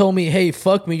now and told me, hey,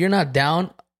 fuck me, you're not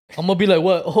down, I'm gonna be like,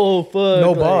 what? Oh fuck,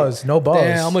 No like, balls. No balls.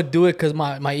 Damn, I'm gonna do it because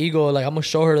my ego, like, I'm gonna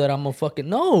show her that I'm a fucking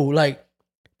no, like,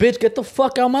 bitch, get the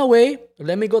fuck out my way.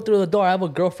 Let me go through the door. I have a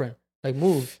girlfriend. Like,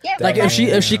 move. Yeah, Like, but if she,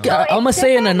 So I'm gonna it's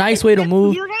say it in a different. nice It's way to different.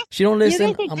 move. You guys- She don't listen.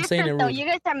 You guys are I'm saying it different, though. rude. You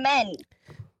guys are men,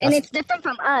 and it's different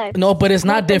from us. No, but it's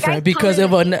not Like, the different guys because if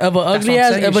telling me- an ugly what I'm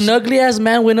ass saying. if an ugly ass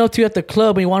man went up to you at the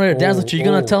club and he wanted to dance with you, you're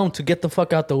gonna oh. tell him to get the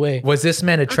fuck out the way. Was this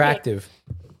man attractive?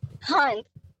 Hans,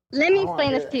 let me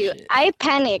explain this to you. I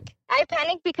panic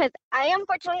because I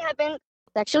unfortunately have been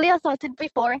sexually assaulted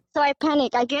before. So I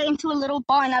panic. I get into a little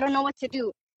ball and I don't know what to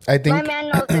do. I My think. man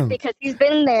knows it because he's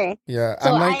been there. Yeah,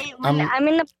 So I'm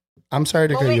in the I'm sorry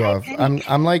to cut Only you I off. didn't.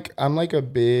 I'm like a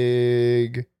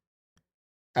big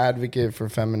advocate for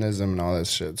feminism and all this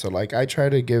shit. So like I try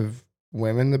to give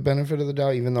women the benefit of the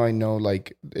doubt, even though I know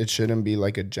like it shouldn't be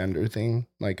like a gender thing.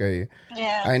 Like I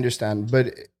yeah. understand,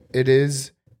 but it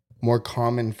is more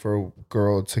common for a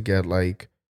girl to get like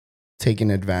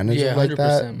taken advantage Yeah, of like 100%,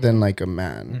 that than like a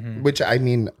man. Mhm. Which I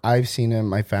mean, I've seen it.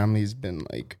 My family's been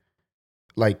like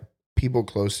people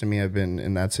close to me have been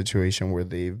in that situation where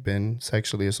they've been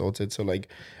sexually assaulted. So like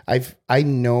I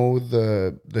know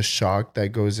the shock that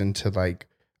goes into like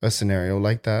a scenario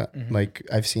like that. Mhm. Like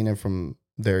I've seen it from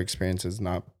their experiences,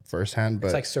 not firsthand, but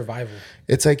It's like survival.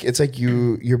 it's like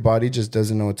your body just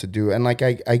doesn't know what to do. And like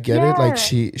I get it, like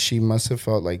Yeah. she must have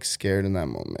felt like scared in that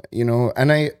moment, you know?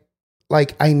 And I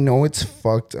know it's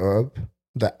fucked up,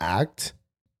 the act,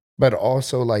 but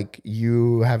also like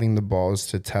you having the balls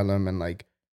to tell him and like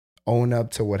own up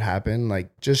to what happened,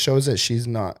 like just shows that she's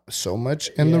not so much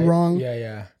in the Yeah, wrong.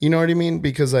 Yeah. You know what I mean?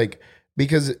 Because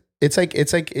it's like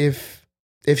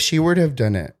if she were to have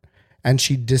done it and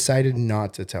she decided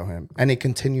not to tell him and it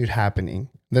continued happening,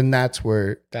 then that's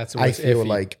where That's I what's feel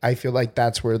iffy. like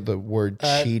that's where the word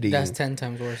cheating. That's 10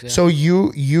 times worse. Yeah. So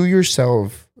you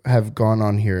yourself have gone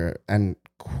on here and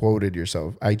quoted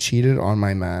yourself. I cheated on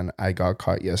my man. I got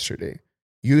caught yesterday.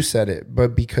 You said it,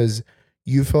 but because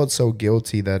you felt so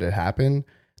guilty that it happened,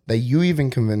 that you even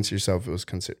convinced yourself it was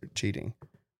considered cheating.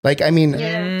 Like, I mean,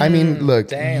 look,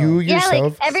 Damn. you Yeah,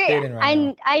 yourself. like spitting right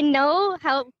now. I know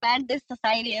how bad this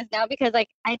society is now because like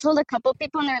I told a couple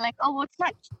people and they're like, oh, well, it's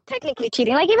not technically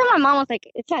cheating. Like even my mom was like,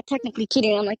 it's not technically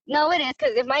cheating. I'm like, no, it is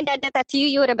because if my dad did that to you,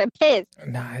 you would have been pissed.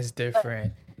 Nah, it's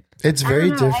different. It's very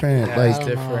don't know, I different. Yeah, I it's don't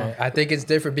different. I think it's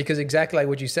different because exactly like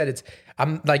what you said.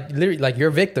 I'm like literally like you're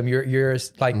a victim. You're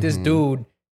like this dude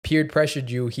peer pressured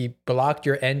you. He blocked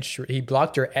your entry. He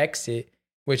blocked your exit,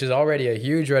 which is already a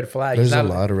huge red flag. There's He's a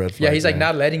not- lot of red flags. Yeah, he's like man.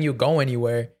 not letting you go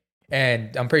anywhere.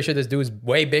 And I'm pretty sure this dude's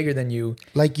way bigger than you.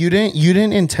 Like you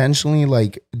didn't intentionally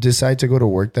like decide to go to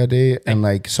work that day and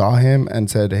like saw him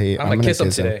and said, "Hey, I'm gonna kiss him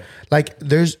today. Like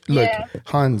there's look, Yeah.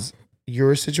 Hans,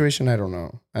 your situation, I don't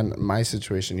know, and my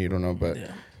situation, you don't know, but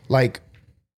Yeah. like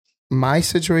my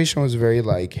situation was very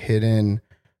like hidden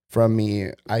from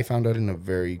me. I found out in a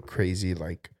very crazy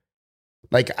like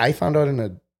I found out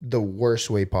in the worst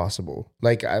way possible.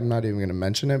 Like I'm not even gonna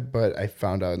mention it, but I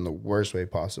found out in the worst way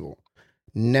possible.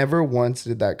 Never once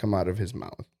did that come out of his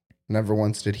mouth. Never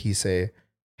once did he say,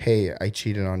 "Hey, I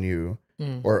cheated on you,"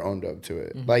 or owned up to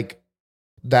it. Like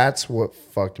that's what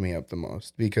fucked me up the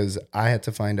most because I had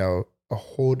to find out a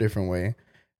whole different way,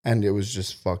 and it was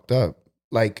just fucked up.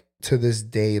 Like to this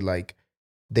day, like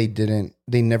they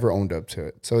never owned up to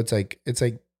it. So it's like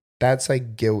that's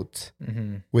like guilt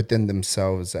within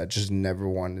themselves that just never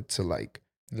wanted to like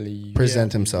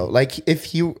present himself. Like I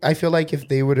feel like if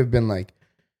they would have been like,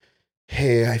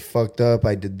 "Hey, I fucked up.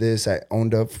 I did this. I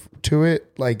owned up to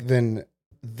it." Like then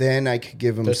I could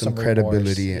give him some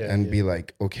credibility and be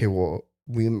like, "Okay, well,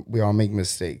 we all make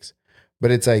mistakes."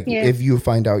 But it's like if you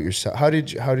find out yourself, how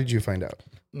did you find out?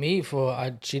 Me,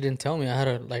 she didn't tell me. I had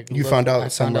to like. You found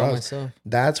out somewhere else. Myself.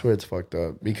 That's where it's fucked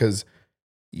up because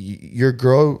your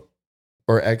girl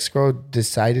or ex-girl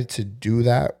decided to do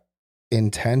that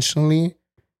intentionally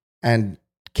and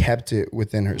kept it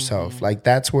within herself. Like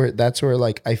that's where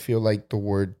like I feel like the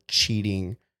word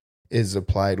cheating is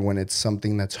applied when it's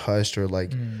something that's hushed or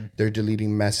like they're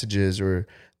deleting messages or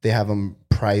they have them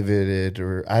privated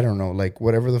or I don't know, like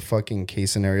whatever the fucking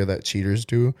case scenario that cheaters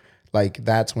do, like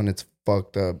that's when it's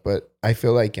fucked up. But I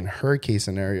feel like in her case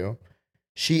scenario,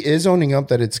 she is owning up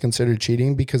that it's considered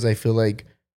cheating because I feel like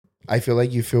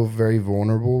you feel very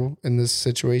vulnerable in this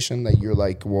situation that you're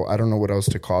like, well, I don't know what else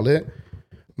to call it.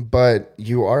 But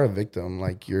you are a victim.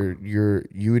 Like you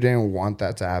didn't want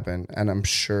that to happen. And I'm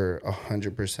sure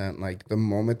 100%, like the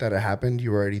moment that it happened,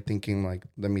 you were already thinking like,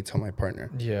 let me tell my partner.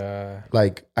 Yeah.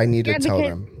 Like I need to tell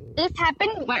them. This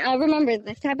happened, I remember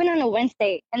this happened on a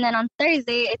Wednesday. And then on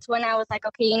Thursday, it's when I was like,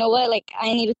 okay, you know what? Like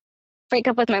I need to break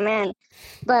up with my man.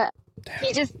 But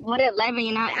he just wouldn't let me,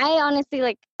 you know. I honestly,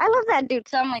 like, I love that dude.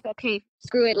 So I'm like, okay,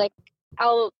 screw it. Like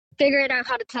I'll figure it out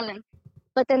how to tell him.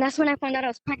 But then that's when I found out I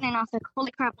was pregnant. I was like,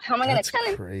 holy crap, how am I going to tell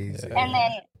him? Crazy. And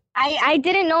then I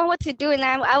didn't know what to do. And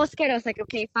I was scared. I was like,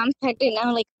 okay, if I'm pregnant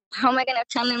now, like, how am I going to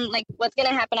tell him, like, what's going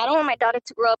to happen? I don't want my daughter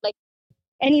to grow up, like,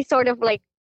 any sort of, like,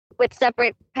 with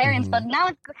separate parents. But now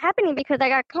it's happening because I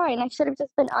got caught. And I should have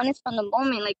just been honest from the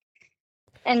moment. Like,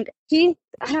 and I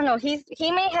don't know, he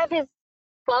may have his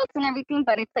faults and everything,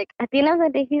 but it's like, at the end of the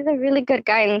day, he's a really good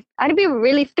guy. And I'd be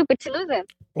really stupid to lose him.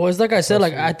 Well, it's like I said,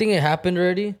 like I think it happened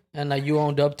already, and like you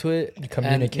owned up to it.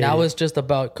 And now it's just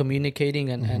about communicating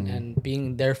and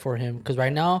being there for him. Because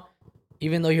right now,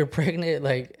 even though you're pregnant,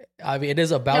 like I mean, it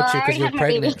is about you because you're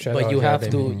pregnant, but you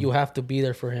have to be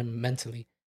there for him mentally.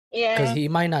 Yeah. Because he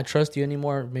might not trust you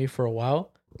anymore, maybe for a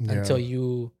while, until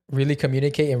you really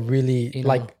communicate and really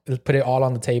like put it all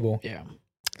on the table. Yeah.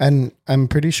 And I'm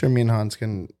pretty sure me and Hans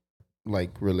can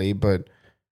like relate, but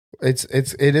it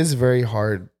is very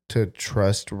hard to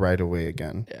trust right away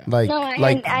again. Yeah.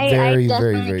 Like very,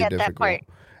 very, very difficult.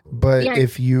 But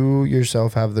if you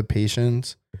yourself have the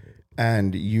patience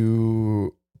and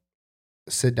you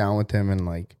sit down with him and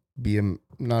like be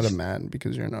not a man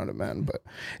because you're not a man, but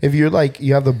if you're like,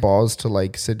 you have the balls to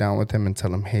like sit down with him and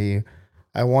tell him, hey,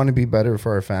 I want to be better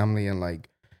for our family. And like,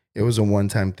 it was a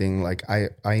one-time thing. Like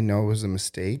I know it was a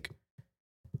mistake.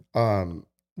 Then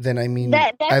I mean,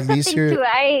 that's at least you're. Too.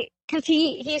 Because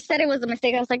he said it was a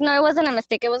mistake. I was like, no, it wasn't a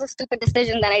mistake. It was a stupid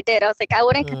decision that I did. I was like, I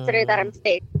wouldn't consider that a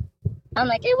mistake. I'm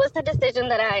like, it was a decision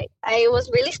that I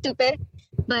was really stupid.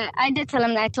 But I did tell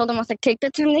him that. I told him, I was like, take the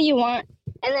term that you want.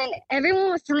 And then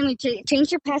everyone was telling me,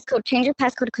 change your passcode,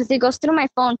 because it goes through my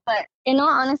phone. But in all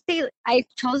honesty, I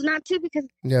chose not to because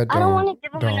I don't want to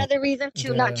give him another reason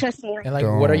to not trust me. And like,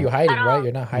 what are you hiding, right?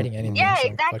 You're not hiding anything. Yeah, so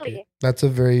exactly. That's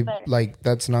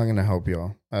that's not going to help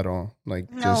y'all at all. Like,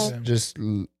 just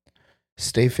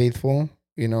stay faithful.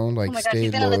 You know, like oh my gosh, he's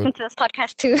gonna listen to this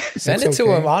podcast too. Send it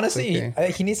to him. Honestly,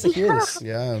 he needs to hear this.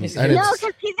 Yeah, no, because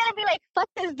he's gonna be like, "Fuck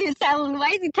this dude, Sal. Why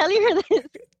is he telling her this?"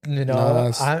 You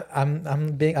know,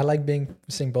 I like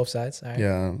seeing both sides. Right?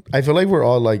 Yeah, I feel like we're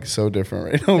all like so different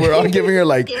right now. We're all giving her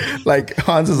like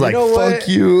Hans is like, "Fuck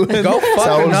you." Go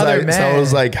fuck another man. Sal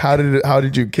was like, "How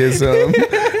did you kiss him?"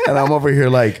 And I'm over here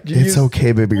like, "It's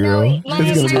okay, baby girl.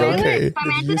 It's gonna be okay." My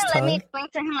man didn't let me explain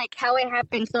to him like how it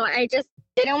happened, so I just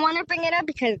didn't want to bring it up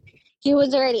because he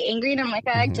was already angry, and I'm like,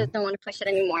 I just don't want to push it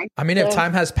anymore. I mean, if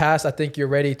time has passed, I think you're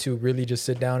ready to really just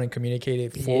sit down and communicate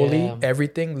it fully,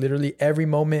 everything, literally every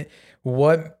moment,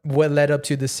 what led up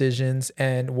to decisions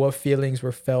and what feelings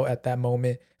were felt at that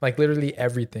moment, like literally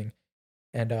everything.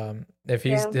 And if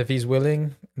he's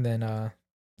willing, then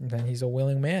he's a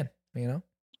willing man, you know?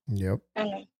 Yep.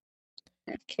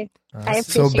 Okay. I Nice.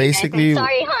 appreciate So basically- that.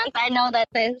 Sorry, Hans. I know that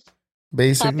this.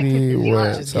 Basically,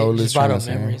 what Just Saul is brought trying to up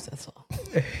say. memories. That's all.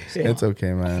 It's okay,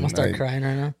 I'm man. gonna start crying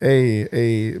right now.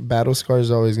 Hey, battle scars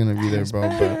is always gonna be there, bro.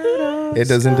 But it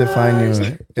doesn't define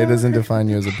you. It doesn't define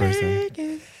you as a person.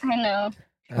 I know.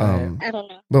 I don't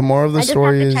know. But more of the I just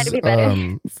story have to try is, to be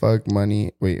better. fuck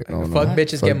money. Wait, no, Fuck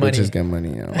bitches get money. Bitches get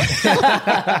money.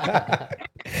 Yeah.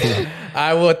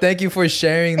 I will. Thank you for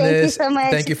sharing Thank you this. so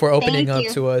much. Thank you for opening Thank up you.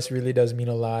 to us. Really does mean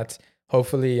a lot.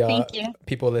 Hopefully, Thank you.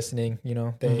 people listening, they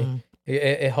Mm-hmm.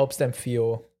 it helps them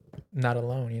feel not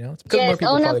alone. It's because more Yes,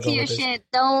 people own probably up to go your with this. shit.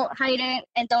 Don't hide it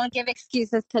and don't give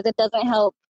excuses because it doesn't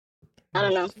help. I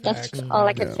don't know. That's Facts. all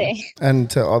I can Yeah. say. And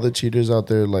to all the cheaters out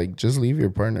there, like, just leave your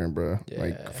partner, bro. Yeah.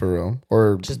 Like, for real.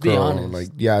 Or Just be girl. honest. Like,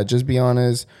 yeah, just be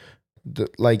honest.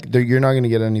 You're not gonna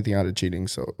get anything out of cheating.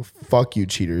 So fuck you,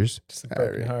 cheaters. Just a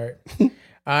broken heart. All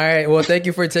right. Well, thank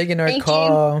you for taking our Thank you.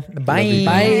 call. Bye. you.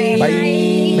 Bye.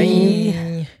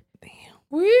 Bye.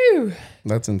 Woo.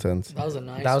 That's intense. That was a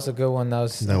nice. That was a good one.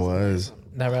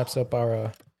 That wraps up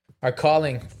our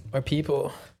calling, our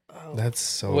people. That's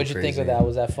so. What'd you think of crazy. that?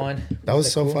 Was that fun? That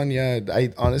was so cool? fun. Yeah,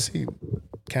 I honestly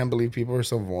can't believe people are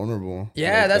so vulnerable.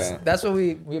 Yeah, like that's what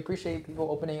we appreciate, people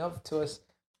opening up to us.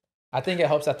 I think it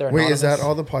helps that they're Wait, anonymous. is that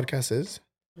all the podcast is?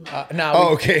 No.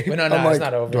 Oh, okay. No, I'm it's like,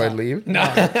 not over. do I leave? No.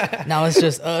 Now it's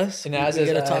just us. Now it's We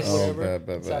just gotta talk us. Oh, whatever.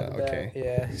 bet. Okay.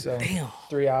 Yeah. So Damn.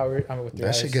 3 hours. I mean, with 3 That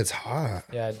hours. shit gets hot.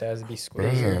 Yeah, it does be Bruh,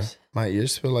 squeezed. my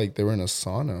ears feel like they were in a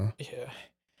sauna. Yeah.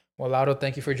 Well, Laudo,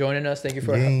 thank you for joining us. Thank you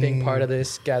for Yay. being part of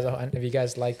this, guys. And if you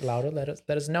guys like Laudo, let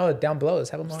us know down below.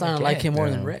 Let's have him I'm on. starting to again. like him more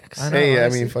than Yeah. Rex. I know, Hey,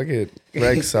 honestly. I mean, fuck it,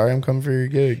 Rex. Sorry, I'm coming for your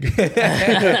gig.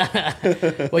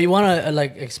 Well, you want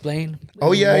to explain?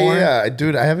 Oh yeah, more? yeah,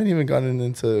 dude. I haven't even gotten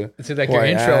into It's like who your I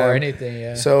intro or am. anything.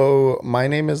 Yeah. So my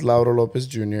name is Lauro Lopez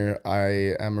Jr.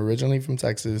 I am originally from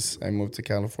Texas. I moved to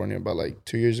California about like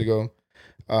 2 years ago.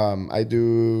 I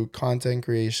do content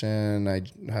creation.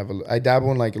 I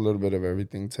dabble in like a little bit of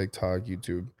everything: TikTok,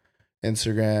 YouTube,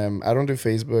 Instagram. I don't do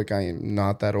Facebook. I am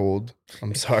not that old.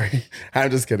 I'm sorry.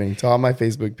 I'm just kidding. To all my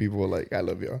Facebook people, like, I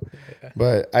love y'all.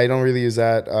 But I don't really use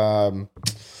that.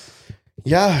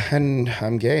 Yeah, and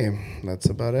I'm gay. That's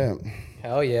about it.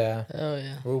 Hell yeah. Oh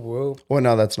yeah. Whoop whoop. Well,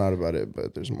 no, that's not about it.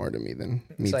 But there's more to me than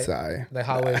meets like- the eye. Like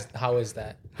how is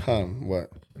that What?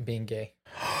 being gay?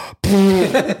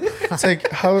 It's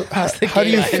like how do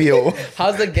you feel?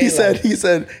 How's the gay? He said.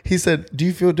 life? He said. Do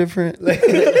you feel different?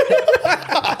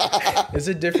 Is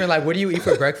it different? Like, what do you eat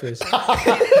for breakfast?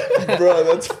 Bro,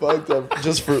 that's fucked up.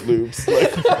 Just Fruit Loops,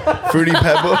 like Fruity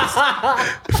Pebbles,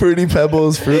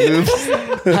 Fruit Loops,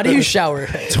 How do you shower?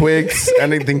 Twix,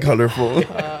 anything colorful.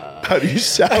 How do you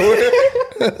shower?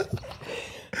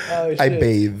 Oh, I shit.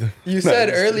 bathe. You said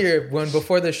earlier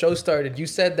before the show started, you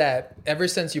said that ever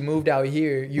since you moved out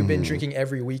here, you've Mm-hmm. been drinking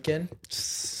every weekend.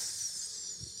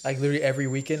 Like literally every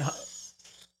weekend.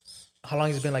 How long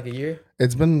has it been? Like a year?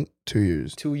 It's been 2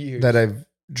 years 2 years. that I've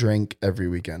drank every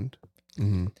weekend.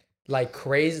 Like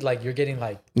crazy. Like you're getting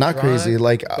like Not drunk, crazy.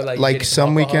 Like but, you're like getting some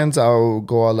alcohol. weekends I'll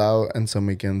go all out, and some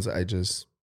weekends I just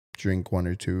drink one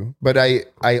or two. But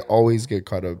I always get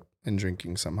caught up in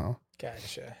drinking somehow.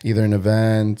 Gotcha. Either in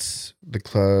events, the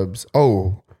clubs.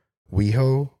 Oh,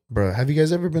 WeHo, bro. Have you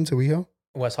guys ever been to WeHo?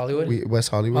 West Hollywood. West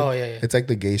Hollywood. Oh yeah. It's like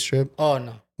the gay strip. Oh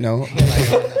no. No.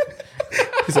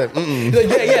 He's like, He's like,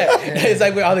 yeah. It's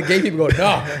like where all the gay people go,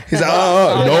 no. He's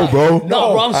like, no, bro. No,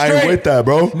 bro, I'm I ain't straight. with that,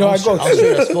 bro. No, I go I'm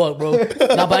straight as fuck, bro.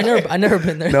 No, but I never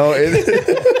been there. No,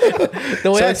 The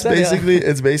way so I it's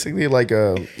said basically like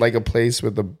a place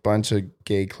with a bunch of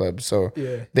gay clubs. So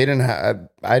Yeah. they didn't have.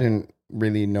 I didn't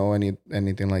really know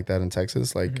anything like that in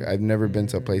Texas. Like I've never been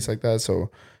to a place like that.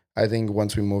 So I think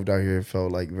once we moved out here, it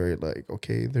felt like very like,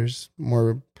 okay, there's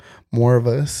more of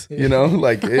us. You know,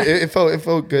 like it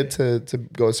felt good to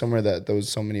go somewhere that there was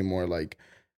so many more like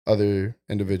other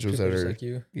individuals People that just are like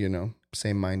you. you know,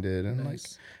 same minded and like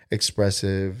Nice.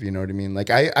 expressive. You know what I mean? Like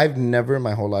I've never in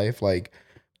my whole life like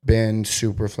been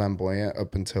super flamboyant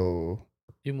up until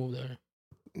You moved there.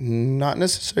 not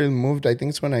necessarily moved. I think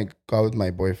it's when I got with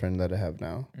my boyfriend that I have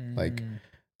now. Like Mm.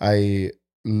 I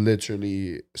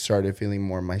literally started feeling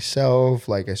more myself.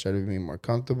 Like I started being more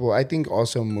comfortable. I think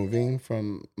also moving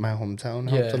from my hometown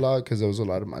helped Yeah. a lot because there was a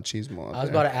lot of machismo out I was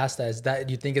there. about to ask that. Is that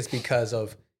do you think it's because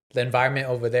of the environment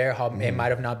over there? How Mm-hmm. it might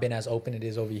have not been as open it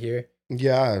is over here.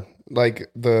 Yeah, like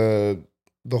the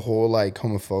whole like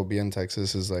homophobia in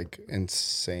Texas is like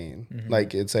insane. Mm-hmm.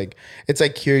 Like it's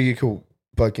like here you could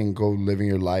fucking go living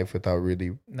your life without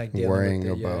really Like dealing worrying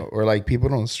with it, about or like people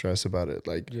don't stress about it.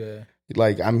 Like yeah.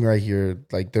 Like I'm right here.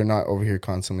 Like they're not over here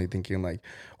constantly thinking like,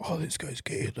 oh, this guy's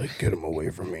gay. Like get him away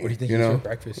from me. What do you think you you know? for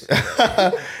breakfast?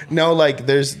 No, like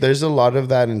there's a lot of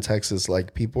that in Texas.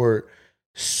 Like people are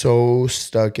so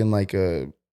stuck in like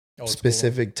a Old school.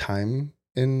 specific time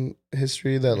in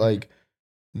history that like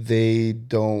they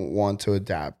don't want to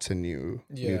adapt to new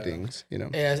things. You know?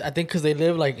 Yeah, I think because they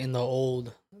live like in the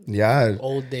old Yeah,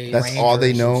 days. that's all they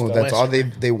Rangers know. and That's stuff. all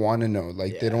they want to know.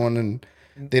 Like they don't want to.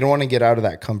 They don't want to get out of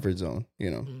that comfort zone.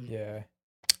 You know. Yeah.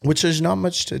 Which there's not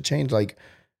much to change. Like,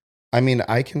 I mean,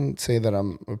 I can say that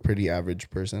I'm a pretty average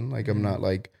person. Like, I'm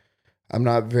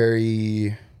not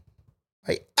very,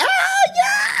 like,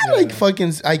 like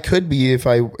fucking. I could be if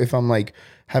I'm like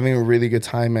having a really good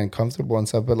time and comfortable and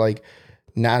stuff. But like,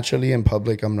 naturally in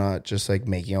public, I'm not just like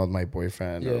making out with my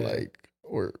boyfriend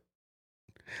or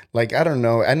like I don't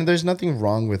know. And there's nothing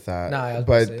wrong with that. Nah, I was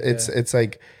but about to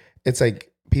say, it's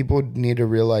like people need to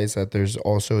realize that there's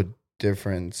also a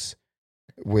difference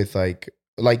with like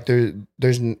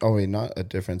there's not a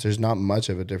difference. There's not much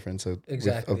of a difference with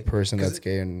a person that's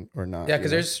gay or not. Yeah,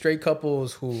 because there's straight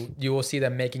couples who you will see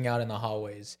them making out in the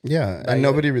hallways. Yeah, Like, and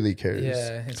nobody really cares.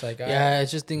 Yeah, it's like Yeah,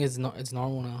 it's just think it's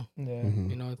normal now. yeah,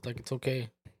 You know, it's like it's okay.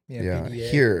 Yeah, PDA.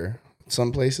 here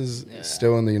some places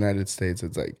still in the United States,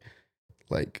 it's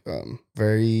like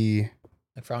very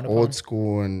Like frowned upon. old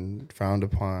school and frowned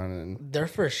upon, and There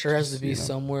for sure has to be you know.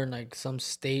 somewhere in like some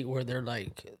state where they're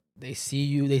like they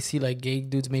see like gay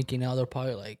dudes making out, they'll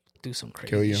probably like do some crazy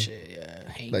Kill you. shit. Yeah,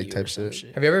 hang Like you type or some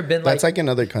shit. Have you ever been that's like in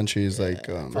other countries. Like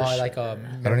I I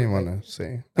don't even want to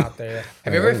say. out there?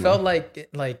 Have you ever felt like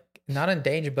not in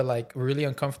danger, but like really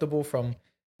uncomfortable from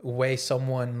the way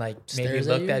someone like maybe Stares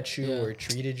at looked you? at you Yeah. or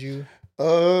treated you?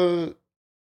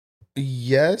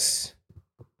 Yes.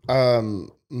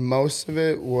 Most of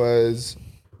it was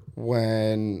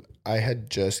when I had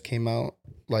just came out,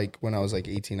 like when I was like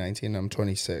 18, 19. I'm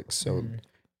 26. So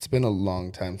it's been a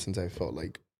long time since I felt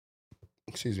like,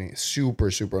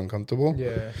 super, super uncomfortable.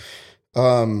 Yeah.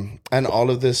 And all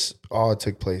of this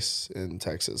took place in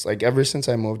Texas. Like ever since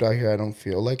I moved out here, I don't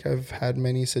feel like I've had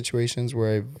many situations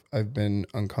where I've been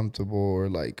uncomfortable or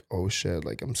like, oh shit,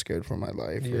 like I'm scared for my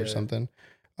life or something.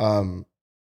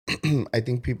 I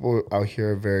think people out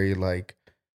here are very like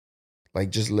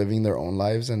just living their own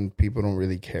lives, and people don't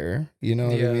really care. You know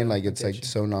what I mean? Like it's like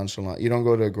so nonchalant. You don't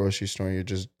go to a grocery store and you're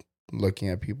just looking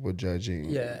at people judging.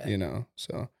 Yeah. You know.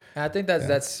 So And I think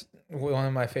that's one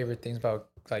of my favorite things about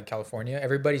like California.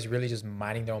 Everybody's really just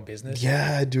minding their own business.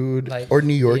 yeah, dude. Like- or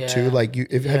New York too. Yeah. Like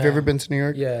have you ever been to New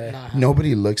York? Yeah. Nah.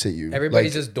 Nobody looks at you.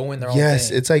 Everybody's Like, just doing their own yes,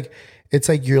 thing. it's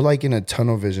like you're like in a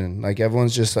tunnel vision. Like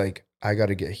everyone's just like, I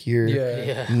gotta get here.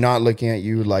 Yeah. Not looking at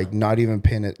you, like not even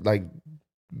paying it. Like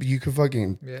you could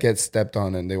fucking Yeah. get stepped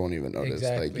on and they won't even notice.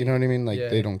 Like Exactly. you know what I mean? Like Yeah.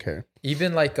 they don't care.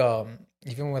 Even like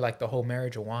even with like the whole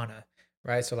marijuana,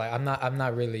 right? So like I'm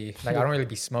not really like I don't really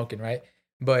be smoking, right?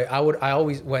 But I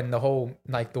always when the whole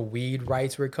like the weed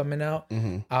rights were coming out,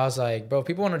 I was like, bro,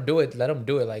 people want to do it, let them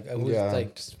do it. Like who's Yeah.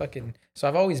 like just fucking. So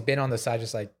I've always been on the side,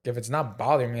 just like if it's not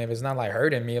bothering me, if it's not like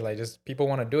hurting me, like just people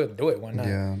want to do it. Why not?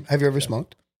 Yeah. Have you ever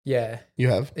smoked? Yeah. You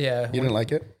have? Yeah. You didn't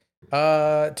like it?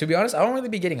 To be honest, I don't really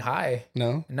be getting high.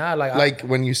 No. Nah, like Like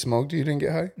when you smoked, you didn't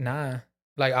get high? nah.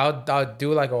 Like I'll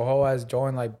do like a whole ass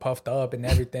joint like puffed up and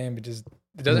everything, but just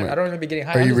it doesn't. I don't really be getting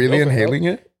high. Are I you just really go for it, bro. inhaling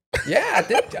it? Yeah, I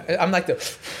think I'm like the.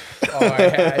 Oh,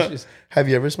 I just Have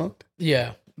you ever smoked?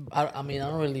 Yeah, I mean I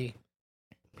don't really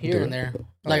here Do and it? there.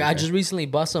 Like I okay. just recently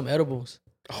bought some edibles.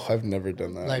 Oh, I've never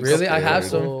done that. Like Really? I have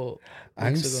couple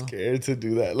I'm weeks ago. scared to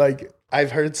do that. Like I've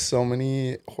heard so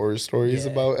many horror stories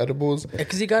about edibles.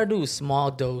 Because you gotta do a small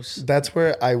dose. That's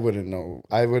where I wouldn't know.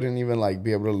 I wouldn't even like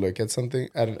be able to look at something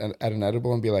at an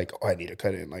edible and be like, oh, I need to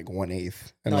cut it in like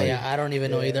 1/8. And No, like, yeah, I don't even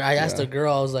know either. I asked a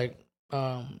girl, I was like,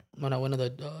 when I went to the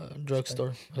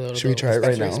drugstore. Should we try it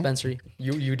right now? Dispensary.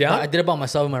 you I down? did it by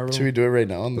myself in my room. Should we do it right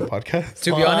now on the podcast?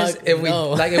 To be honest, Fuck if we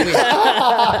no. like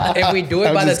if we do it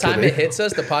I'm by the just time kidding. it hits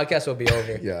us, the podcast will be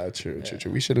over. Yeah, true.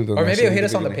 We should have done Or that maybe shit it'll in hit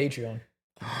us on the beginning.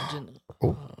 Patreon.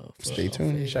 Oh, stay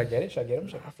tuned. Should I get it? Should I get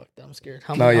them? Fuck that, I'm scared.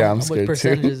 No, yeah, I'm how scared much too.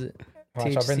 percentage is it?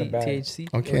 Watch, I'll bring the bag.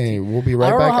 THC? Okay, we'll be I right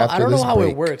don't back know how, after I don't this know how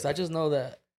break. it works. I just know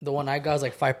that the one I got is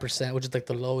like 5%, which is like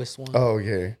the lowest one. Oh,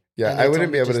 okay. Yeah, And they I told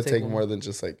wouldn't me be able to just take take one. more than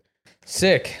just like.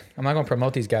 Sick. I'm not gonna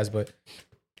promote these guys, but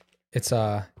it's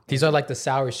these are like the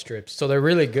sour strips, so they're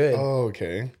really good. Oh,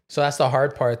 okay. So that's the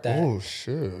hard part that Oh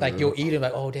shit. like you'll eat it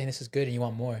like, oh dang, this is good, and you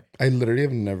want more. I literally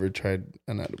have never tried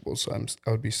an edible, so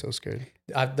I would be so scared.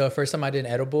 The first time I did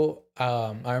an edible,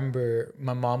 I remember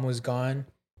my mom was gone.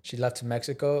 She left to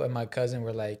Mexico, and my cousin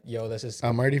were like, "Yo, let's just."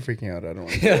 I'm already freaking out. I don't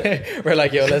want to. We're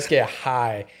like, "Yo, let's get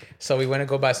high." So we went to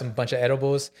go buy some bunch of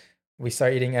edibles. we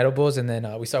start eating edibles, and then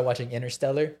we start watching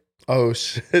Interstellar. Oh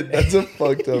shit, that's a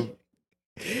fucked up.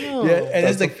 No. Yeah, and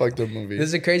That's it's a like fucked up movie. this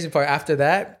is the crazy part. After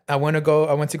that, I went to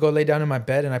go lay down in my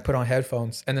bed, and I put on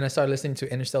headphones, and then I started listening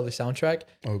to Interstellar soundtrack.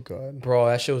 Oh god. Bro,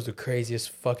 that shit was the craziest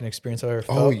fucking experience I've ever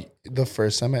felt. Oh, the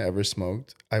first time I ever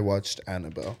smoked, I watched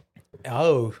Annabelle.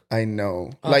 Oh, I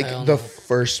know, Oh, like hell the no.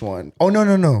 first one. Oh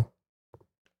no,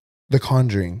 The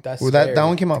Conjuring. that's Well, scary. that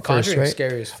one came out The first, Conjuring's right?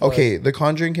 Scary as fuck. Okay, The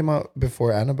Conjuring came out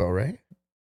before Annabelle, right?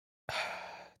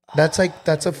 That's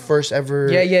a first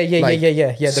ever. Yeah. like,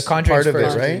 The Conjuring's part of it,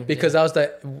 first, right? Because that was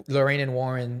the Lorraine and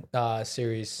Warren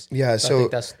series. Yeah, So I so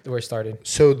think that's where it started.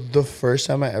 so the first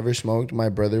time I ever smoked, my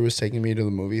brother was taking me to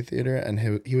the movie theater, and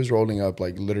he was rolling up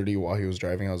like literally while he was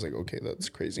driving. I was like, okay, that's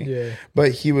crazy. Yeah.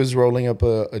 But he was rolling up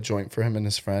a joint for him and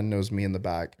his friend. It was me in the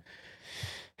back.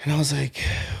 And I was like,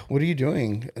 what are you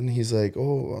doing? And he's like,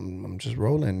 oh, I'm just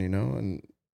rolling, you know? And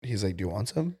he's like, do you want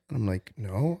some? And I'm like,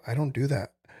 no, I don't do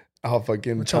that. I'll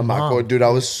fucking What's your chamaco. mom? Dude, I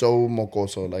was so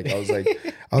mocoso. Like, I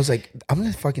was like, I'm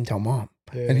going to fucking tell mom.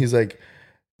 Yeah. And he's like,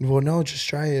 well, no, just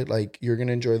try it. Like, you're going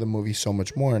to enjoy the movie so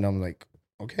much more. And I'm like,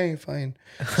 okay, fine.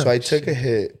 So I took a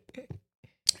hit.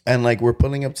 And like, we're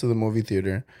pulling up to the movie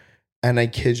theater. And I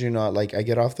kid you not, like, I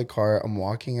get off the car, I'm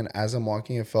walking. And as I'm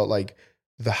walking, it felt like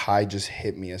the high just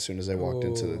hit me as soon as I walked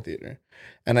into the Ooh. theater.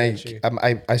 And I Got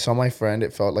I saw my friend.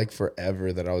 It felt like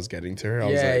forever that I was getting to her. I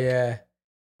was like, yeah.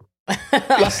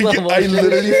 Slow I motion.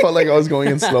 literally felt like I was going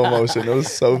in slow motion. It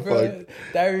was so Bro, fucked.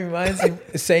 that reminds me.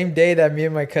 The same day that me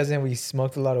and my cousin we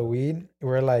smoked a lot of weed.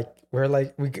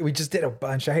 We just did a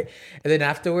bunch, right? And then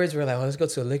afterwards we're like, oh, let's go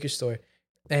to a liquor store.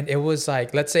 And it was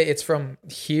like, let's say it's from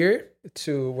here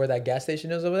to where that gas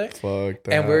station is over there. Fuck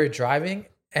that. And we were driving,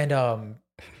 and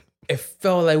it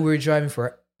felt like we were driving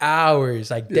for hours,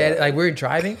 like dead. Like we were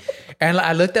driving, and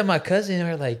I looked at my cousin and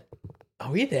we're like,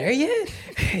 "Are we there yet?"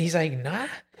 And he's like, "Nah."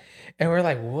 And we're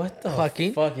like, "What the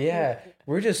Fucking? fuck?" Yeah,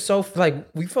 we're just so like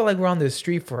we felt like we're on the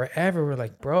street forever. We're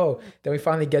like, "Bro." Then we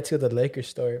finally get to the liquor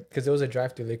store because it was a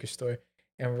drive-through liquor store,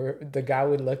 and the guy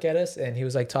would look at us and he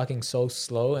was like talking so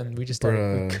slow, and we just we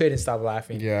Bruh. couldn't stop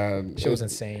laughing. Yeah, Shit was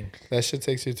insane. that shit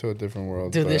takes you to a different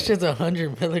world. Dude, this but- shit's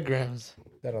 100 milligrams.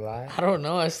 Is that a lie? I don't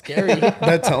know. It's scary.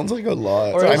 that sounds like a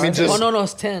lot. Or I it's- mean, just oh no,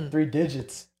 it's 10. 3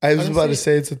 digits. I was I about to see-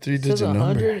 say it's a It says 3-digit number.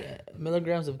 100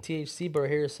 milligrams of THC, but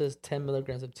here it says 10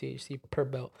 milligrams of THC per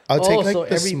belt. I'll take like so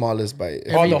the smallest bite.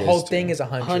 if Oh, it the is whole to. thing is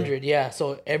 100. 100, yeah.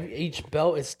 So each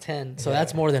belt is 10. So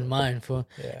that's more than mine, fool.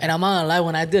 Yeah. And I'm not gonna lie,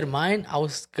 when I did mine, I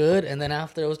was good, and then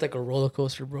after it was like a roller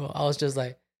coaster, bro. I was just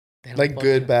like, damn, Like fuck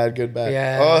good, it. bad, good, bad.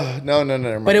 Yeah. Oh no, never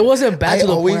mind. But it wasn't bad I to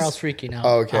the point always- where I was freaking out.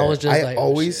 Oh, okay. I was just I like, oh,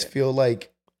 always shit. feel like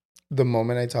the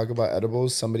moment I talk about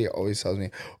edibles, somebody always tells me,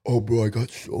 "Oh, bro, I got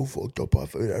so fucked up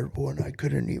off an edible and I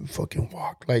couldn't even fucking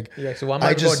walk." Like, Yeah, so why am I I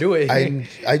going to just do it?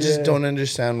 I just Yeah. don't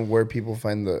understand where people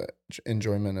find the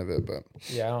enjoyment of it. But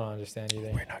Yeah, I don't understand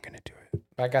either. we're not gonna do it.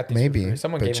 I got these for Maybe, free.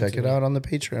 Someone but gave them check to it me. out on the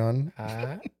Patreon.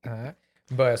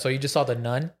 But so you just saw The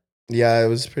Nun? Yeah, it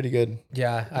was pretty good.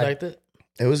 Yeah. You liked it?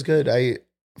 It was good. I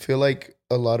feel like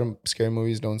a lot of scary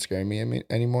movies don't scare me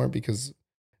anymore because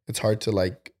it's hard to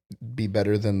like be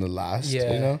better than the last,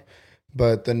 Yeah. you know?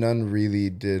 But The Nun really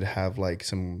did have like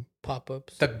some Pop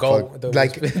ups. the goat. fuck- The,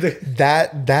 like the,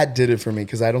 that did it for me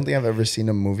because I don't think I've ever seen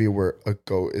a movie where a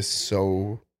goat is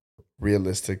so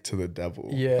realistic to the devil.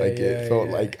 Yeah, like yeah, it felt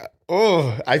yeah. like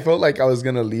I felt like I was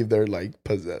gonna leave there like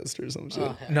possessed or some shit.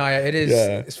 Oh, hell. no, yeah, it is.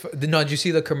 Yeah. No, did you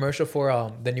see the commercial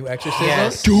for the new Exorcism?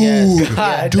 Yes. Dude, Yes.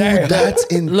 God dude, damn. that's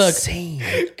Look, insane.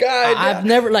 God, I've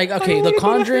never like okay, I The wanna go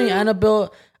Conjuring, there.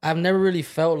 Annabelle. I've never really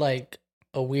felt like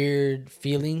a weird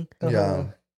feeling, Yeah.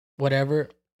 whatever.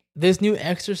 This new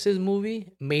Exorcist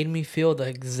movie made me feel the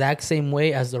exact same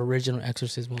way as the original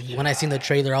Exorcist movie. When I seen the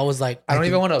trailer, I was like, I don't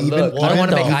even want to Even- look. I don't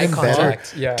want to even make eye better.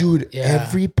 contact. Yeah. Dude, Yeah.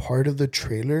 every part of the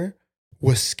trailer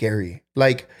was scary.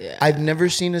 Like Yeah. I've never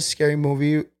seen a scary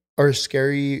movie or a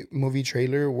scary movie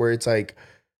trailer where it's like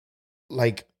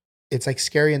it's like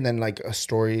scary and then like a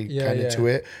story Yeah, kind of yeah. to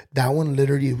it. That one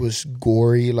literally was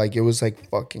gory. Like it was like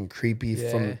fucking creepy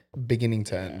Yeah. from beginning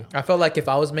to end. I felt like if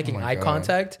I was making my eye God.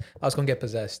 contact, I was going to get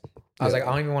possessed. I was Yeah. like,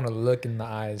 I don't even want to look in the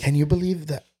eyes. Can you believe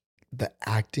that the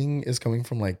acting is coming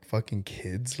from like fucking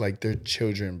kids? Like they're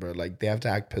children, bro. Like they have to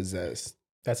act possessed.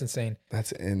 That's insane.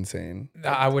 That's insane.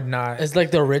 I would not. it's like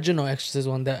the original Exorcist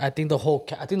one that I think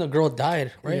I think the girl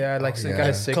died, right? Yeah, like Oh, some yeah. kind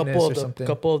of sickness couple or of the something.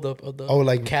 of the Oh,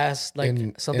 like cast, like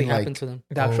in- something in, happened like- to them,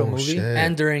 The actual movie. shit.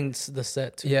 and during the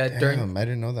set too. Yeah, Damn, during. I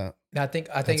didn't know that. I think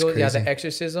That's it was crazy. The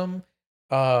Exorcism.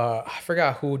 I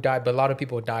forgot who died, but a lot of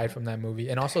people died from that movie,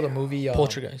 and also the movie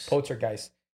Poltergeist.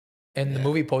 Poltergeist. In the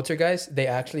movie Poltergeist, they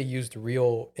actually used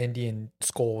real Indian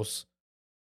skulls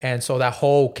and so that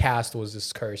whole cast was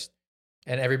just cursed,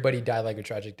 and everybody died like a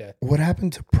tragic death. What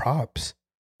happened to props?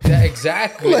 Yeah,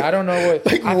 exactly. Like- I don't know what.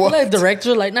 Like I what? feel like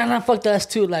directors are like, nah, fuck that's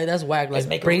too like that's whack. Like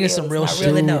make it bring in real, some it's real not shit.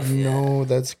 real Dude, enough. no,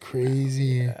 that's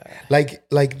crazy.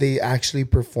 Like they actually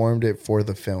performed it for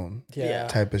the film yeah,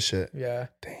 type of shit. yeah.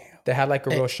 Damn. They had like a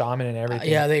real shaman and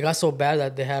everything. Yeah, they got so bad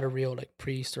that they had a real like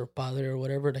priest or padre or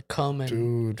whatever to come and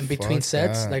Dude, in between fuck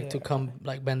sets, that. like to come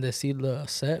like bendecir the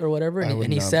set or whatever. I And, would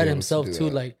and he not said be able to himself do too,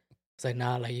 that. like it's like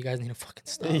nah, like you guys need to fucking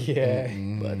stop. yeah.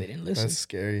 But they didn't listen. That's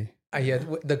scary. Yeah,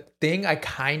 the thing I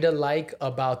kind of like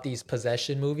about these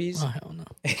possession movies, Oh hell no.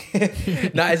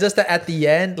 no, it's just that at the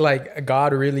end, like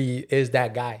God really is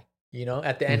that guy. You know,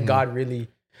 at the end, Mhm. God really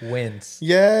wins.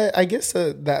 Yeah, I guess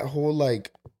that whole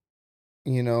like,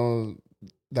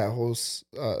 that whole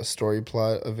story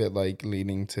plot of it like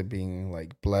leading to being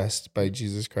like blessed by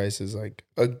Jesus Christ is like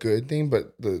a good thing,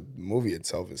 but the movie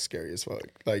itself is scary as fuck.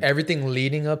 Like, Everything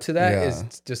leading up to that is Yeah.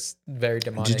 just very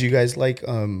demonic. did you guys like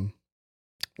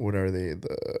what are they,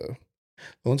 the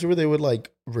ones where they would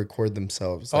like record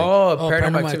themselves? Like, Oh, Oh, Paranormal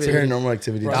Paranormal Activity. Activity. Paranormal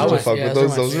Activity. Bro, Those those are are fuck my- with yeah,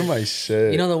 those. those Those are are my my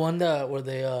shit. You know the one that where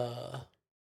they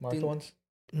Marked ones?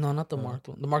 no, not the Oh. marked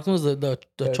one. The marked one was the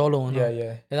cholo one. Yeah, huh? yeah.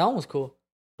 Yeah, that one was cool.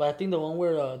 But I think the one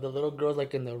where the little girls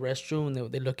like in the restroom,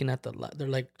 they're looking at the light, they're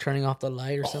like turning off the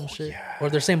light or some shit, yeah. or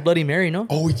they're saying Bloody Mary, no?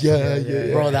 Oh yeah, Yeah, yeah,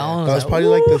 yeah. Bro, that one That was like, probably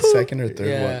like the "Woo!" second or third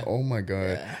Yeah. one. Oh my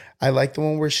god. Yeah. I like the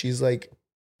one where she's like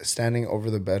standing over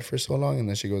the bed for so long and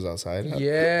then she goes outside.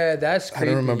 Yeah, that's I creepy.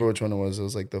 don't remember which one it was. It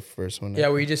was like the first one. Yeah,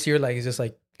 where you just hear like it's just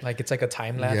like it's like a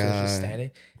time lapse where she's Yeah.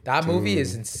 standing. That movie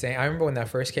is Dude. insane. I remember when that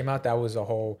first came out, that was a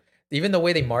whole. Even the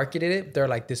way they marketed it, they're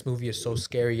like, "This movie is so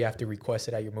scary, you have to request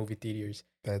it at your movie theaters,"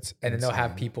 That's and then they'll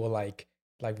have insane. people like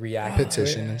react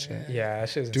Petition to it. and shit. Yeah, that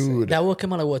shit's Dude. insane. That will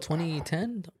come out like what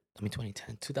 2010? I mean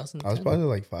 2010, 2010. I was probably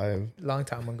like 5. Long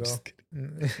time ago. Just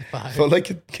kidding. I Five. felt like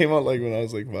it came out like when I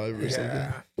was like 5 or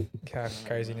something. Yeah,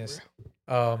 craziness.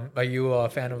 Are you a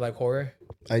fan of like horror?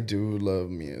 I do love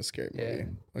me a scary Yeah. movie.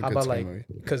 A How good about scary like movie.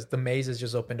 because the Maze has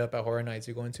just opened up at Horror Nights?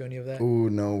 You going to any of that? Ooh,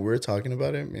 no, we're talking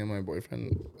about it. Me and my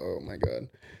boyfriend. Oh my god.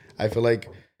 I feel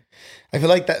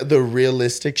like that the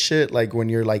realistic shit, like when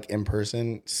you're like in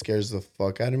person, scares the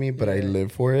fuck out of me. But I Yeah.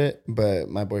 live for it. But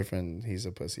my boyfriend, he's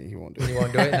a pussy. He won't do it. You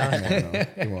won't do it now. No,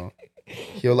 he won't.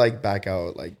 He'll like back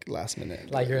out like last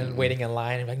minute. Like you're waiting in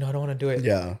line and like, no, I don't want to do it.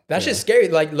 Yeah, That's yeah. just scary.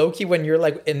 Like low key when you're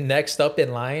like in next up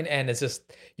in line and it's just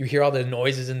you hear all the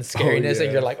noises and the scariness yeah.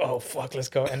 and you're like, oh fuck, let's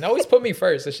go. And they always put me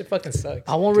first. This shit fucking sucks.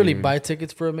 I won't really Dude. buy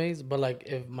tickets for a maze, but like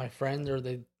if my friends or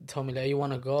they tell me that you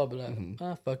want to go, I'll be like, Mhm.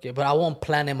 ah, fuck it. But I won't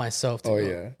plan it myself. To Oh go.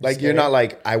 yeah, like Scary. you're not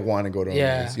like I want to go to.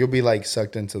 Yeah. Yeah, you'll be like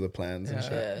sucked into the plans and Yeah.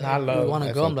 shit. Yeah, I love- want I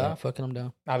to go. I'm felt like, that. fucking them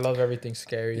down. I love everything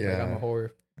scary. Like Yeah. I'm a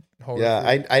horror. Yeah,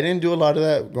 freak. I didn't do a lot of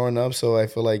that growing up, so I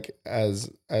feel like as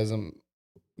I'm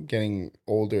getting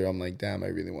older, I'm like, damn, I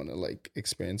really want to like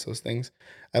experience those things.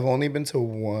 I've only been to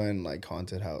one like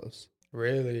haunted house.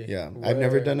 Really. Yeah, I've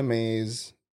never Where? done a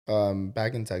maze.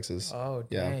 Back in Texas. Oh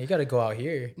Yeah. damn, you gotta go out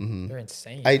here. hmm They're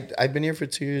insane. I've been here for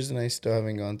 2 years and I still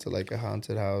haven't gone to like a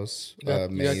haunted house You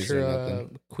got maze your or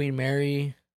nothing. Queen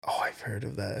Mary. Oh, I've heard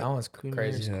of that. that one's Queen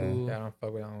crazy. Mary's Yeah. cool. Yeah, I don't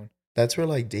fuck with that one. That's where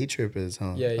like day trip is,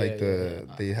 huh? Yeah, like yeah, the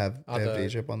yeah. they have On the- day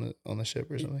trip on the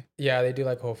ship or something. Yeah, they do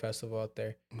like a whole festival out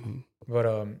there. Mhm. But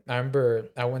I remember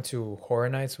I went to Horror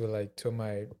Nights with like 2 of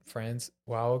my friends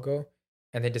a while ago,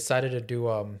 and they decided to do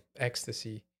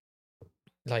ecstasy,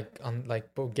 like on like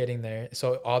getting there.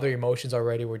 So all their emotions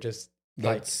already were just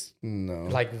like That's no.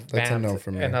 vamped. a no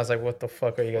for me. And I was like, "What the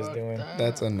fuck are you guys Fuck doing?" that.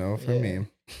 That's a no for Yeah. me.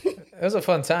 It was a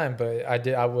fun time, but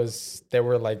they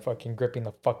were like fucking gripping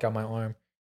the fuck out my arm.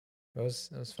 It was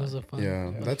That fun. was a fun.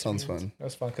 Yeah, Yeah. that sounds fun. It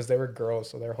was fun because they were girls,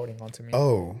 so they were holding on to me.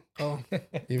 Oh, Oh,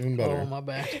 even better. oh, my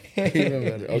bad. Even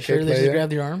better. You Okay, sure they just playa.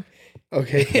 grabbed your arm?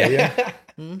 Okay, playa. yeah.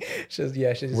 Hmm? She's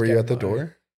yeah. She just Were you grabbed at the my arm.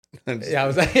 door? I'm just- Yeah, I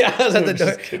was. Yeah, I was at the I'm door.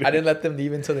 just kidding. I didn't let them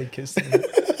leave until they kissed me.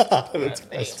 That's It's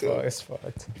messed up. fucked. It's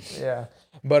fucked. Yeah,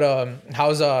 but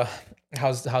how's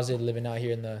it living out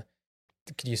here in the?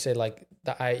 Could you say like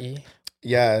the IE?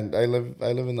 Yeah, I live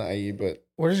in the IE, but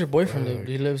Where does your boyfriend Fuck. live?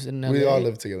 He lives in LA? we all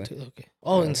live together. Okay.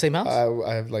 Oh, in the same house?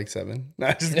 I have like 7.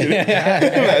 Nah, just kidding. Yeah.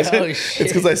 Imagine. Oh, It's shit.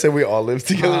 because I said we all live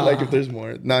together. Like Ah. if there's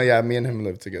more. No, yeah, me and him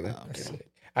live together. Oh, okay.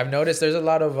 I've noticed there's a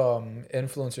lot of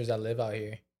influencers that live out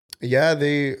here. Yeah,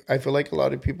 I feel like a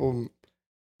lot of people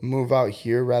move out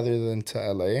here rather than to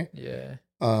LA. Yeah.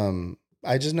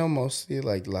 I just know mostly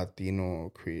like Latino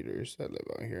creators that live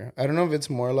out here. I don't know if it's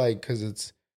more like because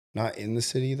it's not in the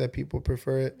city that people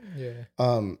prefer it. Yeah.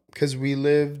 Because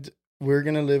we're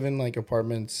gonna live in like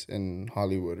apartments in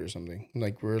Hollywood or something.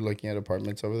 Like we were looking at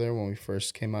apartments over there when we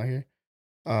first came out here.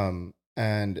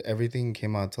 and everything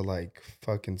came out to like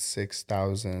fucking $6,000,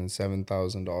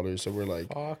 $7,000. So we're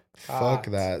like, fuck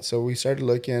that. So we started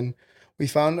looking. We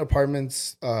found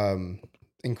apartments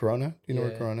in Corona. You know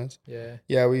where Corona is? Yeah.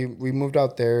 Yeah, we moved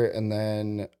out there, and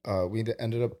then we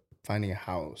ended up finding a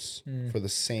house for the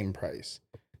same price.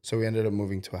 So we ended up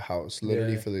moving to a house,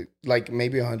 literally for the like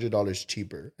maybe $100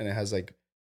 cheaper, and it has like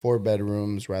 4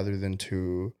 bedrooms rather than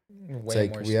 2. It's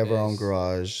like we have our own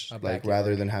garage, like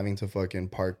rather than having to fucking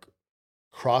park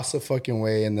cross the fucking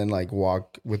way and then like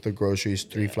walk with the groceries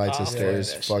 3 flights of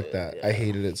stairs. Fuck that. I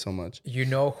hated it so much. You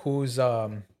know who's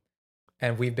and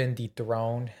we've been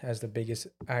dethroned as the biggest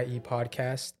IE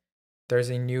podcast. There's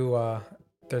a new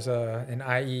an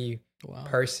IE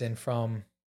person from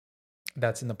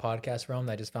that's in the podcast realm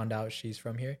that I just found out she's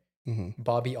from here.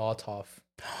 Bobby Altoff.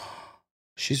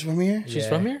 She's from here? She's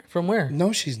from here? From where?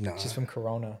 No, she's not. She's from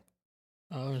Corona.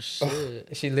 Oh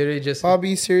shit. She literally just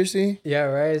Bobby, seriously? Yeah,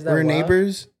 right. Is that We're wild?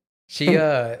 neighbors? She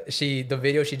the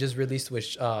video she just released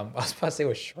was I was about to say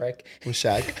was Shrek. With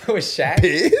Shaq? With Shaq.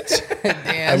 Bitch.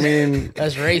 Damn. I mean,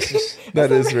 that's racist.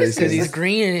 That is racist. Because he's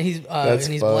green and he's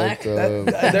black.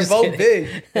 They're both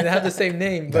big and they have the same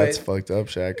name. But that's fucked up,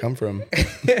 Shaq. Come from.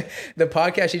 The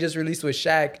podcast she just released with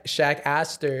Shaq. Shaq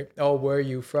asked her, "Oh, where are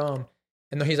you from?"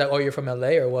 And then he's like, "Oh, you're from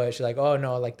LA or what?" She's like, "Oh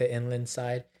no, like the inland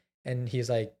side." And he's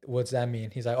like, "What's that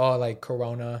mean?" He's like, "Oh, like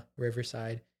Corona,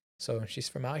 Riverside." So she's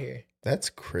from out here.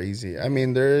 That's crazy. I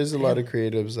mean, there is a lot of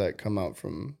creatives that come out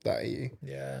from that IE.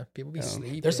 Yeah, people be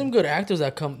sleeping. There's some good actors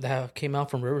that came out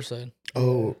from Riverside.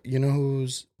 Oh, you know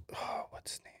who's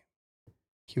what's his name?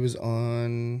 He was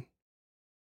on.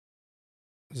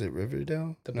 Was it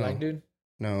Riverdale? The black dude?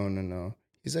 No.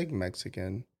 He's like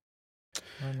Mexican.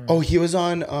 I don't know. Oh, he was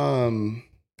on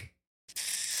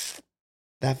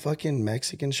that fucking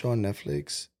Mexican show on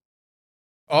Netflix.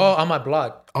 Oh, On My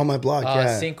Block. On My Block,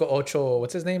 yeah. Cinco Ocho.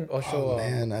 What's his name? Ocho. Oh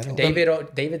man, I don't.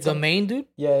 David's the main dude.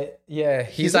 Yeah.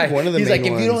 He's like one of the main like,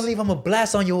 if ones. you don't leave, I'm gonna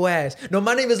blast on your ass. No,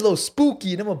 my name is Lil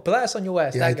Spooky, and I'm gonna blast on your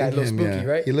ass. Yeah, that guy, Lil Spooky,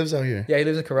 right? He lives out here. Yeah, he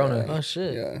lives in Corona. Oh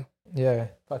shit. Yeah.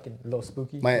 Fucking Lil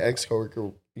Spooky. My ex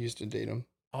coworker used to date him.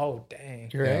 Oh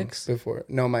dang. Your ex? Before?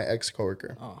 No, my ex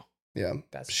coworker. Oh. Yeah.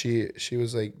 She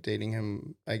was like dating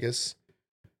him, I guess,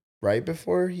 right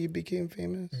before he became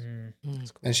famous. Cool.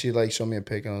 And she like showed me a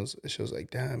pic, and she was like,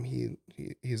 "Damn,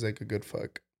 he's like a good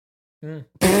fuck." Damn,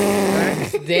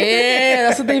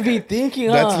 that's what they be thinking.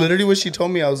 That's literally what she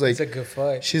told me. I was like, "It's a good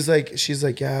fuck." She's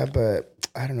like, "Yeah, but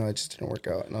I don't know, it just didn't work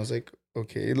out." And I was like,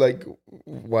 "Okay, like,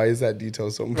 why is that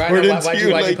detail so important Why'd to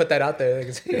you?" you put that out there?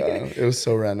 Yeah, it was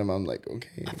so random. I'm like,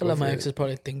 okay. I feel like my exes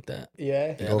probably think that.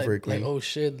 Yeah. Go like, for it, Queen. like, oh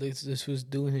shit, this who's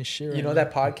doing his shit. You know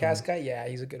right that podcast guy? Yeah,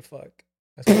 he's a good fuck.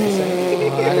 That's what I'm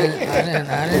saying.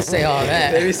 I didn't say all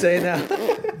that. They be saying that.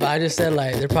 But I just said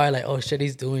like they're probably like, oh shit,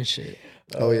 he's doing shit.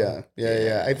 Oh yeah.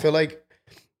 I feel like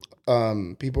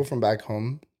people from back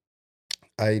home,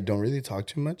 I don't really talk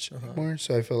too much anymore.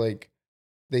 So I feel like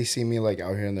they see me like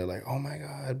out here and they're like, oh my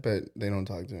god, but they don't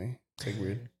talk to me. It's like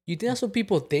weird. You think that's what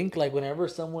people think? Like whenever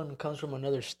someone comes from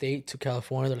another state to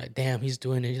California, they're like, damn, he's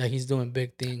doing it. Like he's doing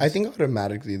big things. I think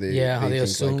automatically they how they think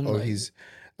assume like, oh, like, he's.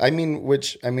 I mean,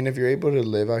 if you're able to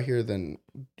live out here, then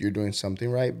you're doing something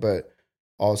right. But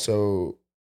also,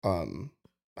 I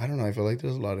don't know. I feel like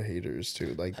there's a lot of haters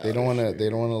too. Like they don't want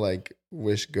to like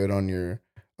wish good on your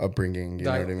upbringing. You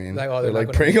know what I mean? Like, oh, they're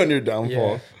like preying on your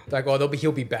downfall. Yeah. Like, oh,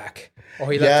 he'll be back.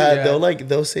 Oh,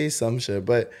 they'll say some shit.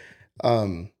 But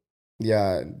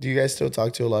yeah. Do you guys still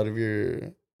talk to a lot of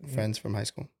your friends from high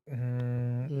school?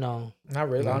 No, not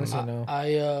really. Honestly,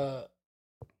 no.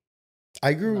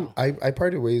 I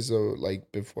parted ways though,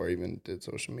 like before I even did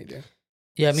social media.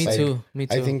 Yeah, me Like, too. Me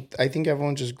too. I think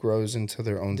everyone just grows into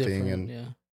their own thing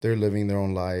and they're living their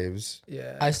own lives.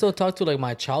 Yeah. I still talk to like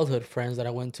my childhood friends that I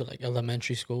went to like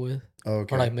elementary school with, or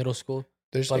like middle school.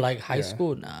 But like high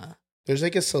school, nah. There's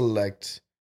like a select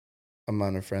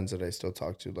amount of friends that I still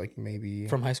talk to, like maybe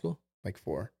From high school. like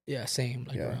 4. Yeah, same.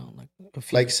 Like around like a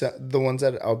few. Like the ones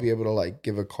that I'll be able to like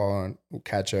give a call and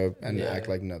catch up and act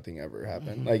like nothing ever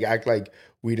happened. Like act like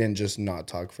we didn't just not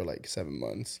talk for like 7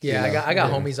 months. Yeah, you know? I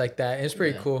got homies like that. And it's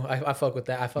pretty cool. I fuck with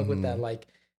that. I fuck with that like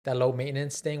that low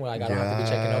maintenance thing where like I don't have to be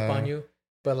checking up on you.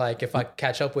 But like if I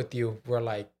catch up with you, we're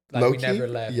like we never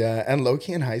left. Yeah, and low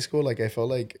key in high school, like I felt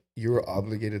like you were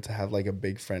obligated to have like a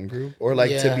big friend group or like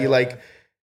to be like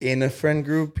in a friend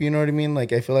group, you know what I mean?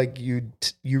 Like I feel like you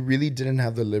really didn't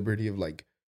have the liberty of like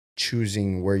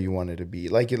choosing where you wanted to be.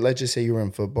 Like let's just say you were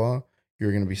in football,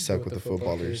 you're gonna be stuck with the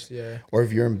footballers. Yeah. Or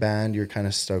if you're in band, you're kind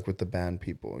of stuck with the band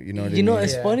people. You know what I mean? You know,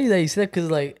 it's funny that you said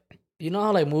because like you know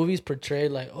how like movies portray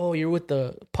like, oh, you're with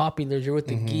the populars, you're with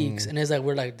the geeks, and it's like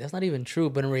we're like that's not even true,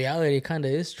 but in reality, it kind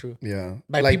of is true. Yeah.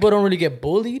 Like people don't really get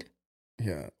bullied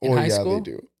Yeah. in Or high yeah, school,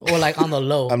 they do. or like on the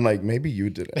low. I'm like, maybe you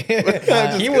did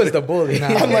it. He was the bully. Nah.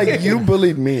 I'm like, you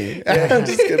bullied me. I'm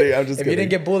just kidding. I'm just If kidding. you didn't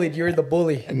get bullied, you're the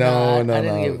bully. No, Nah, I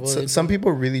didn't get no. bullied. Some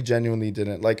people really genuinely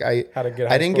didn't. Like Had a good I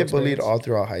high didn't school get bullied experience. all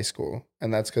throughout high school,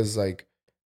 and that's because like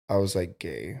I was like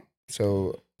gay.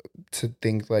 So to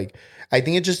think like, I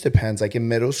think it just depends. Like in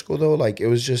middle school though, like it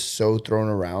was just so thrown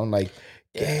around, like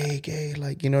gay,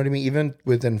 like you know what I mean. Even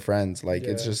within friends, like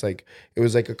it's just like it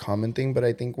was like a common thing. But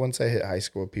I think once I hit high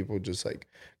school, people just like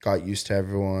got used to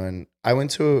everyone. I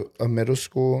went to a middle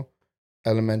school,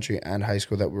 elementary, and high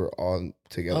school that were all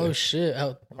together. Oh shit!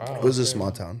 Wow. It was a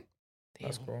small town.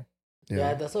 That's cool.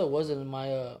 Yeah, that's what it was in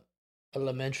my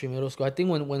elementary, middle school. I think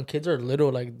when kids are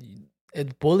little, like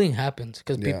bullying happens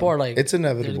because people are like it's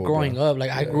inevitable. growing bro. up.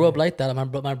 Like I grew up like that. My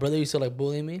brother used to like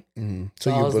bully me, Mhm. so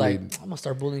So I you was bullied. like, I'm gonna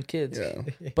start bullying kids. Yeah,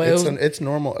 But it's it was, it's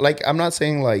normal. Like I'm not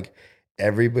saying like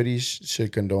everybody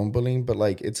should condone bullying, but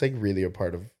like it's like really a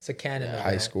part of It's a canon. of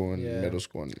high that. school and Yeah. middle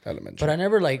school and elementary. but I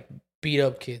never like beat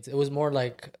up kids. It was more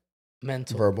like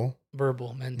mental,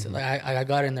 Verbal. mental. Like I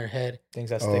got in their head. Things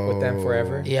that stick with them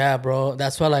forever. Yeah, bro.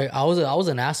 That's why like I was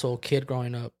an asshole kid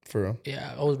growing up. For real.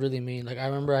 Yeah, I was really mean. Like I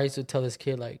remember I used to tell this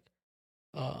kid like,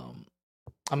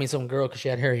 some girl because she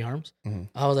had hairy arms. Mhm.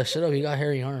 I was like, shut up, you got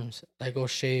hairy arms. Like go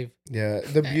shave. Yeah.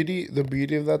 The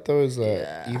beauty of that though is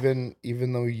that Yeah.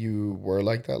 even though you were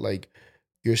like that, like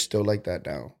you're still like that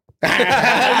now.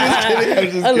 I'm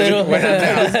just kidding. A little.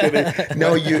 I'm just kidding.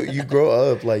 No, you grow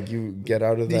up, like you get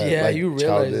out of that Yeah, like you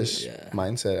realize childish it, yeah.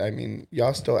 mindset. I mean,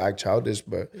 y'all still act childish,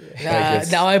 but Nah,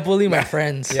 now I bully my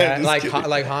friends. Yeah, Just like kidding.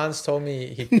 like Hans told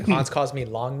me, Hans calls me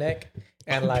long neck,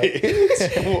 and like,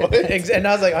 What? and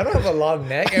I was like, I don't have a long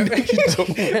neck.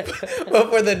 But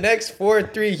for the next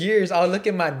 3 years, I'll look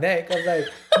at my neck. I was like,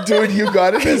 Dude, you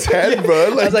got in his head,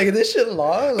 bro. I was like, is this shit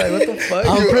long? Like, what the fuck?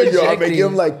 I'm Yo, I'm projecting. making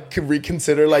him like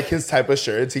reconsider like his type of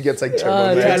shirts. He gets like dude,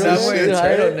 turtlenecks Yeah, and I'm that's wearing shit.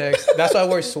 shit. turtlenecks. That's why I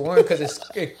wear Swarm, because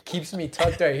it keeps me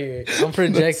tucked right here. I'm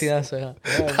projecting. That's why. Nah,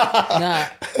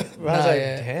 I was nah, like,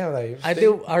 yeah. damn, like I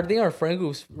think our friend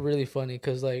group's really funny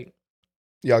because like,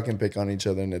 Y'all can pick on each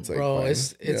other and it's like, bro, fine.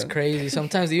 it's Yeah. crazy.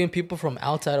 Sometimes even people from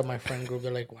outside of my friend group,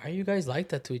 they're like, why are you guys like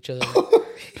that to each other?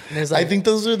 And it's like, I think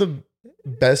those are the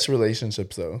best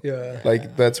relationships though. Yeah.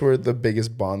 Like that's where the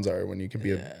biggest bonds are, when you can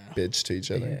be a bitch to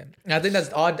each other. Yeah. And I think that's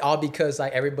all because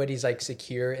like everybody's like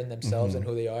secure in themselves and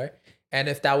who they are. And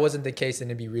if that wasn't the case, then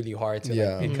it'd be really hard to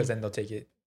Yeah. because then they'll take it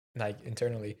like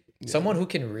internally. Someone who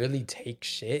can really take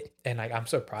shit, and like I'm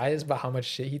surprised by how much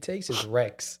shit he takes, is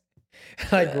Rex.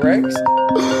 Like Rex.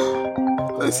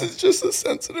 This is just a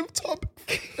sensitive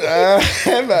topic.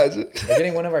 Imagine. We're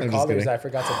getting one of our I'm just callers kidding. I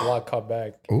forgot to block call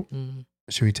back. Oh, mm,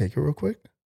 should we take it real quick?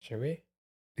 Should we?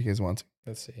 You guys want to?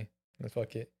 Let's see. Let's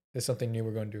fuck it. There's something new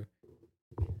we're gonna do.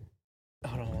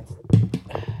 Hold on.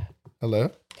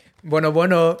 Hello? Bueno.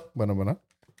 Bueno. Bueno.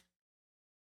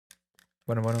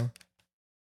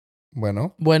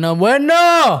 Bueno.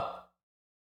 bueno.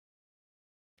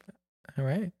 All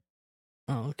right.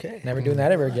 Oh, okay. Never doing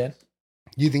that ever again.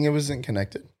 You think it wasn't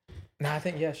connected? Nah, I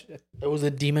think yeah. Shit. It was a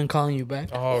demon calling you back.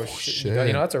 Oh shit. shit.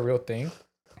 You know that's a real thing.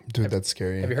 Dude, that's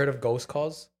scary. Have you heard of ghost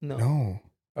calls? No. No.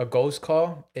 A ghost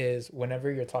call is whenever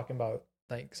you're talking about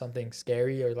like something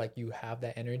scary or like you have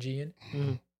that energy in,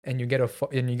 Mhm. and you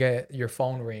get your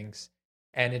phone rings,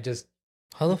 and it just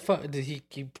How the fuck did he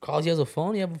calls you as a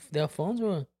phone? They have phones or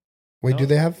what? Wait, No. do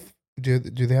they have do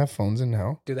they have phones in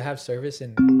hell? do they have service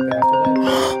in the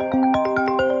afterlife?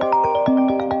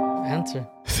 Answer.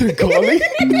 They're calling.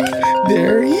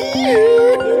 They're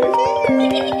here.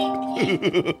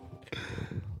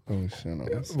 Oh shit! No.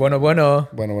 Bueno.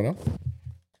 Bueno, bueno.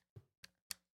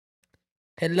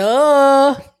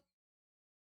 Hello.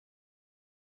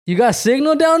 You got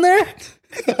signal down there?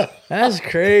 That's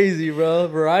crazy, bro.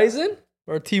 Verizon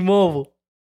or T-Mobile?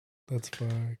 That's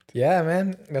fucked. Yeah,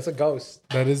 man, that's a ghost.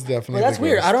 That is definitely. Well, that's the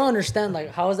weird. ghost. I don't understand.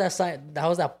 Like, how is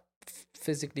that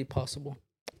physically possible?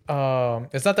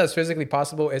 It's not that it's physically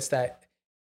possible. It's that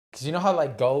because you know how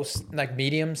like ghosts, like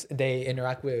mediums, they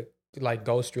interact with like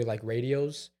ghosts through like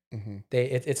radios. Mhm.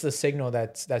 It's the signal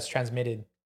that's transmitted.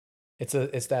 It's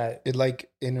that It like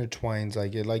intertwines.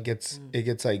 Like it like gets it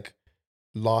gets like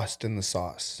lost in the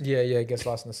sauce. yeah it gets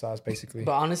lost in the sauce basically.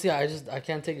 But honestly, I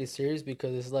can't take it serious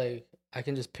because it's like I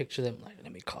can just picture them like,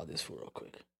 let me call this fool real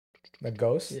quick. The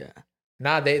ghosts? Yeah.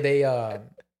 Nah, they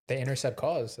intercept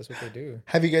calls. That's what they do.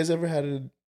 Have you guys ever had a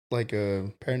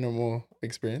paranormal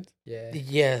experience? Yeah.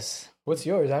 Yes. What's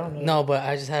yours? I don't know. No, but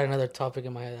I just had another topic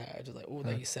in my head. I just like, oh,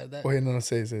 that you said that. Wait, no,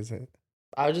 say.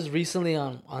 I was just recently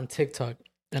on TikTok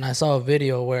and I saw a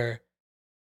video where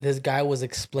this guy was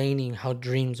explaining how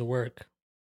dreams work.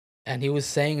 And he was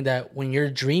saying that when you're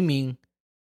dreaming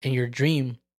in your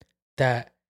dream,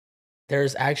 that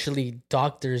there's actually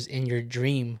doctors in your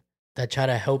dream that try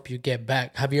to help you get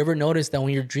back. Have you ever noticed that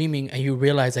when you're dreaming and you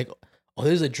realize like, oh,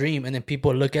 this is a dream, and then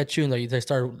people look at you and they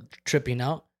start tripping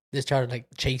out, they try to like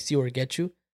chase you or get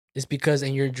you? It's because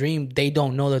in your dream, they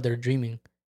don't know that they're dreaming.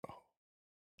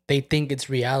 They think it's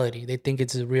reality. They think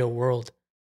it's the real world.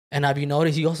 And have you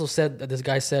noticed? He also said that this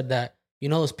guy said that, you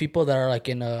know, those people that are like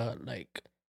in a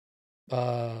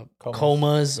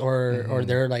comas or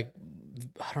they're like,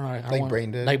 I don't know, Like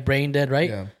brain dead. like brain dead, right?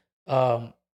 Yeah.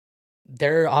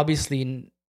 They're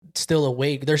obviously still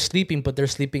awake. They're sleeping, but they're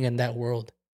sleeping in that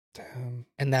world. Damn.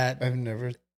 And that I've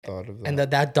never thought of that. and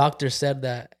that doctor said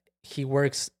that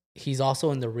he's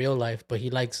also in the real life, but he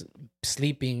likes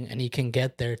sleeping and he can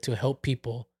get there to help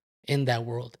people in that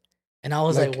world. And I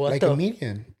was like, what like the a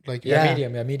medium. Like Yeah.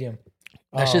 medium.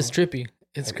 That's just trippy.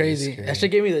 It's That is crazy. scary. That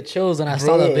shit gave me the chills when I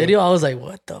saw the Bruh. video. I was like,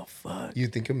 what the fuck? You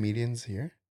think a medium's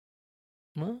here?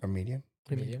 What? A medium? What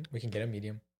do you mean? Medium. We can get a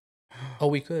medium. Oh,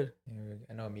 we could. Yeah,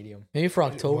 I know a medium. Maybe for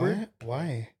October. What?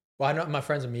 Why? Well, I know my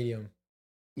friend's a medium.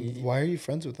 Why are you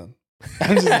friends with them?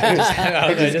 I'm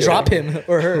just Drop him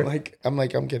or her.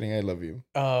 I'm kidding. I love you.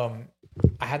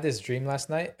 I had this dream last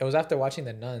night. It was after watching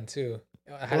The Nun too.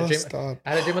 I had a dream. Stop. I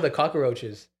had a dream of the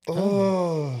cockroaches.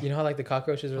 Oh. You know how like the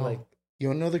cockroaches are like. You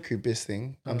want to know the creepiest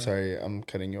thing? I'm Uh, sorry, I'm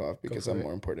cutting you off because for I'm it.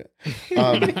 more important.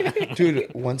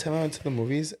 Dude, one time I went to the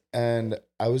movies and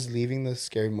I was leaving the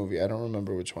scary movie. I don't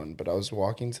remember which one, but I was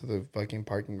walking to the fucking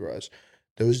parking garage.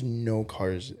 There was no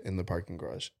cars in the parking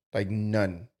garage. Like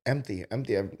none. Empty.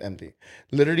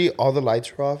 Literally all the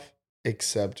lights were off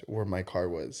except where my car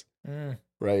was. Mm,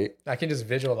 Right? I can just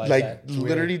visualize Like that. It's weird.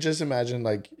 literally just imagine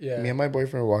like Yeah. me and my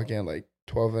boyfriend were walking at like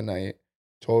 12 at night,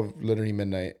 12 literally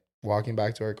midnight, walking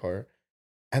back to our car,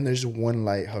 and there's one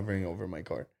light hovering over my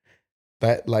car.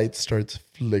 That light starts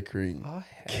flickering. Oh,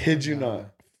 Kid you hell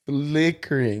not.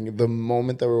 Flickering the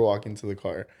moment that we're walking to the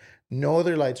car. No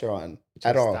other lights are on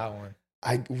at Just all. That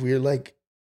one. We're like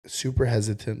super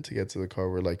hesitant to get to the car.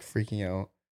 We're like freaking out.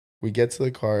 We get to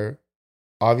the car,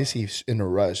 obviously in a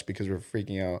rush because we're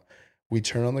freaking out. We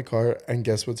turn on the car and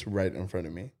guess what's right in front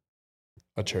of me?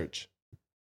 A church.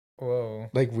 Whoa.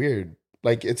 Like weird.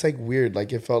 Like it's like weird.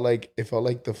 Like it felt like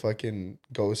the fucking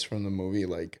ghost from the movie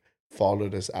like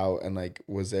followed us out and like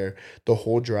was there the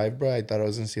whole drive, bro. I thought I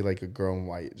was gonna see like a girl in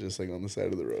white just like on the side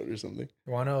of the road or something.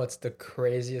 You wanna know it's the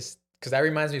craziest because that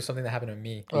reminds me of something that happened to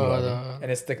me.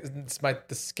 And it's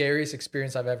the scariest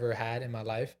experience I've ever had in my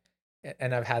life.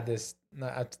 And I've had this.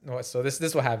 So this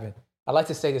is what happened. I like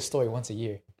to say this story once a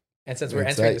year. And since we're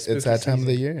entering the spooky it's that time of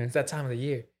the season, year. it's that time of the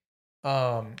year.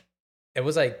 It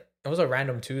was a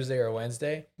random Tuesday or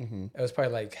Wednesday. Mm-hmm. It was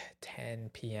probably like 10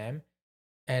 p.m.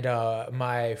 And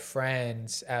my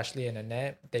friends Ashley and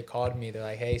Annette, they called me. They're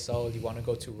like, "Hey, so do you want to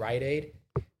go to Rite Aid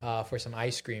for some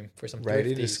ice cream for some Rite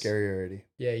Aid is Thrifties?" scary already.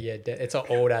 Yeah, it's an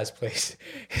old ass place.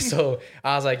 So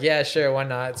I was like, yeah, sure, why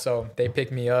not? So they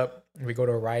pick me up. We go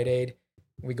to Rite Aid.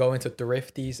 We go into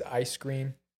Thrifties ice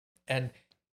cream, and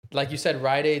like you said,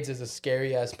 Rite Aid's is a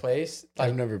scary ass place. Like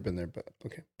I've never been there, but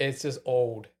okay. it's just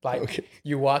old. Like Okay.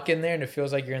 you walk in there and it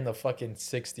feels like you're in the fucking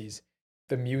 60s.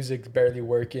 The music's barely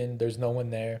working. There's no one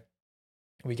there.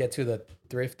 We get to the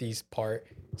Thrifties part.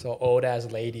 So old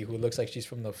ass lady who looks like she's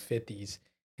from the 50s.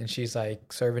 And she's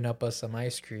like serving up us some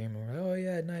ice cream. And we're like, oh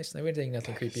yeah, nice. We didn't think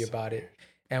nothing creepy about it.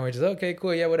 And we're just, okay,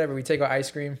 cool. Yeah, whatever. We take our ice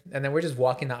cream and then we're just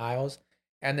walking the aisles.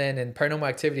 And then in Paranormal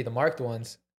Activity, the marked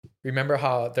ones, remember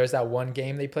how there's that one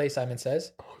game they play, Simon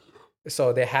Says?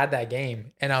 So they had that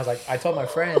game. And I was like, I told my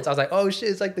friends, I was like, oh shit,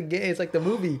 it's like the game. It's like the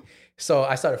movie. So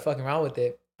I started fucking around with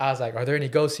it. I was like, are there any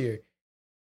ghosts here?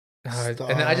 And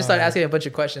then I just started asking a bunch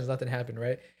of questions. Nothing happened,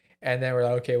 right? And then we're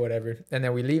like, okay, whatever. And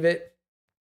then we leave it.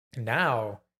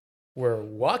 Now we're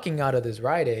walking out of this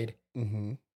Rite Aid.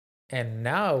 Mm-hmm. And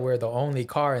now we're the only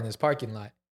car in this parking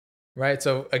lot, right?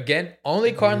 So again,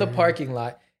 only car in the parking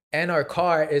lot. And our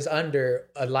car is under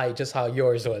a light, just how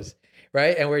yours was,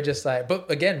 right? And we're just like, but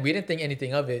again, we didn't think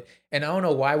anything of it. And I don't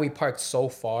know why we parked so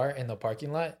far in the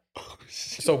parking lot.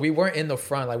 So we weren't in the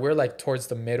front, like we're like towards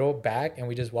the middle back, and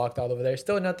we just walked all over there.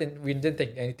 Still nothing. We didn't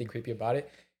think anything creepy about it.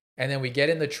 And then we get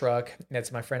in the truck, and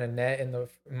it's my friend Annette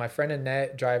my friend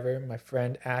Annette driver, my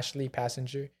friend Ashley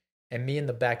passenger, and me in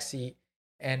the back seat.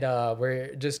 And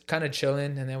we're just kind of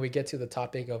chilling. And then we get to the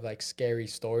topic of like scary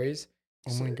stories.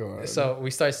 Oh my god. So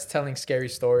we start telling scary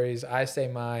stories. I say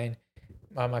mine.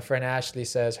 My friend Ashley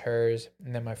says hers,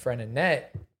 and then my friend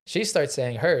Annette, she starts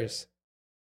saying hers.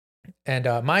 And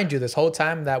mind you, this whole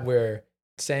time that we're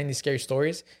saying these scary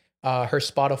stories, her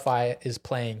Spotify is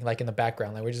playing like in the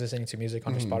background. Like we're just listening to music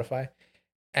on her Spotify.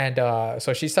 And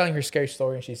so she's telling her scary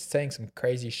story and she's saying some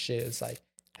crazy shit. It's like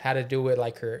had to do with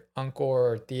like her uncle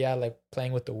or tia like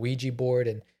playing with the Ouija board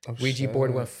and Ouija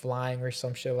board went flying or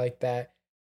some shit like that.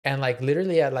 And like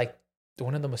literally at like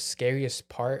one of the most scariest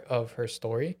part of her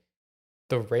story,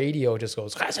 the radio just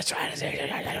goes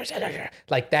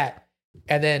like that.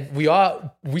 And then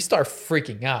we start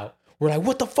freaking out. We're like,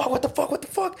 what the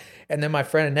fuck? And then my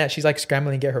friend Annette, she's like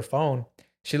scrambling to get her phone.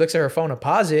 She looks at her phone to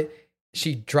pause it.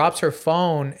 She drops her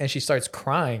phone and she starts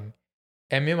crying.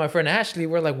 And me and my friend Ashley,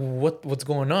 we're like, what's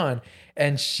going on?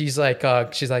 And she's like,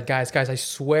 guys, I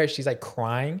swear, she's like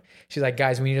crying. She's like,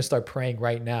 guys, we need to start praying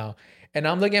right now. And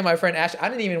I'm looking at my friend Ashley. I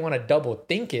didn't even want to double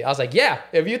think it. I was like, yeah,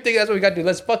 if you think that's what we got to do,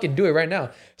 let's fucking do it right now.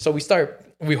 So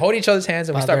we hold each other's hands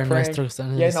and we start praying.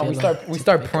 We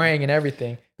start praying and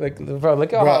everything. Like, bro,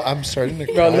 look how I'm starting to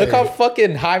cry. Bro, look how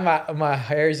fucking high my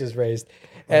hairs is raised.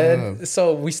 And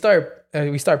so we start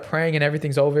praying and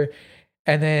everything's over.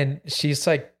 And then she's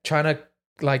like trying to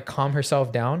like calm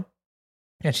herself down.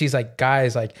 And she's like,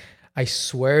 guys, like, I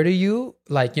swear to you,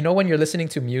 like, you know, when you're listening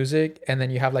to music and then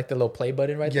you have like the little play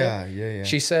button right there? Yeah.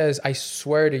 She says, I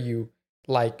swear to you,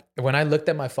 like, when I looked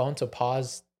at my phone to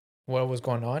pause what was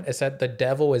going on, it said the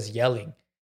devil was yelling.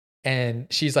 And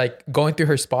she's like going through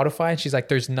her Spotify and she's like,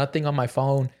 there's nothing on my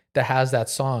phone that has that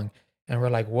song. And we're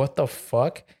like, what the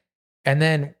fuck? And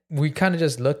then we kind of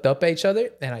just looked up at each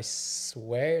other and I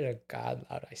swear to God,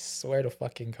 loud, I swear to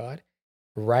fucking God,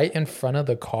 right in front of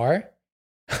the car,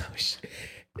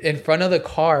 in front of the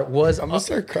car was I'm gonna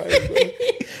start crying.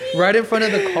 right in front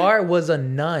of the car was a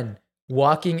nun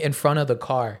walking in front of the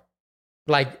car.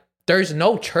 Like there's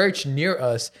no church near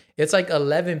us. It's like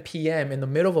 11 p.m. in the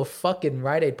middle of a fucking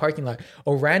Rite Aid parking lot.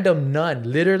 A random nun,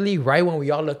 literally right when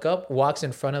we all look up, walks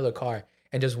in front of the car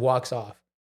and just walks off.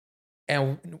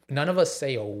 And none of us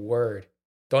say a word.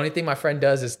 The only thing my friend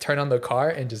does is turn on the car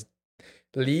and just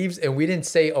leaves. And we didn't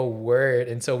say a word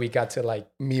until we got to like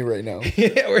me right now.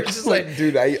 We're just like,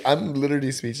 dude, I'm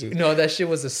literally speechless. No, that shit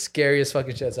was the scariest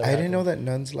fucking shit. I didn't know that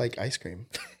nuns like ice cream.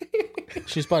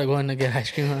 She's probably going to get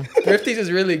ice cream. Huh? Thrifties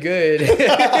is really good.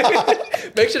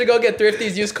 Make sure to go get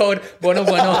Thrifties. Use code Bueno.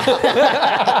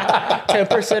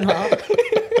 10% off.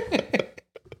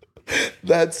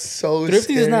 That's so Thrifties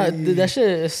scary. is not that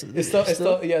shit. It's still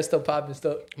popping.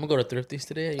 I'm gonna go to Thrifties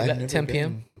today. You got 10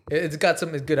 p.m. It's got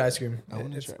some good ice cream.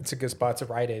 It's a good spot to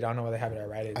Rite Aid. I don't know why they have it at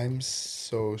Rite Aid. I'm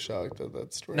so shocked at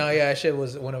that story. No, yeah, that shit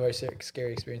was one of our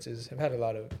scary experiences. I've had a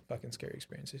lot of fucking scary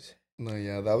experiences. No,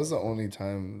 yeah, that was the only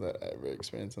time that I ever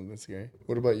experienced something scary.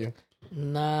 What about you?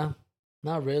 Nah,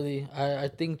 not really. I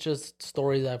think just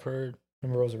stories I've heard.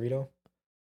 Remember Rosarito?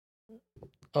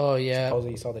 Oh yeah.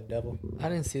 Supposedly you saw the devil. I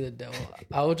didn't see the devil.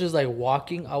 I was just like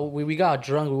walking. We got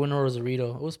drunk. We went to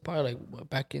Rosarito. It was probably like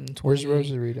back in 20... Where's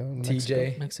Rosarito?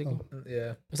 TJ. Mexico. Oh,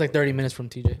 yeah. It's like 30 minutes from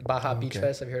TJ. Baja Beach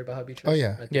Fest. Have you heard of Baja Beach Fest? Oh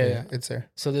yeah. Right Yeah. It's there.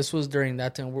 So this was during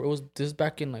that time. This is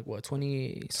back in like what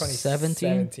 2017.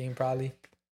 2017 probably.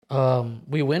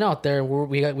 We went out there.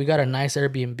 We got a nice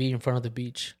Airbnb in front of the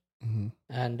beach. Mm-hmm.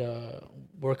 And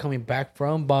we're coming back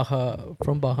from Baja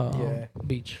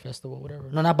Beach Festival,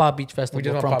 whatever. No, not Baja Beach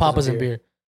Festival. From Papa's and Beer.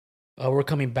 We're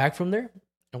coming back from there,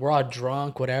 and we're all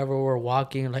drunk, whatever. We're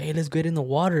walking, like, hey, let's get in the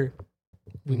water.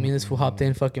 Me and this fool hopped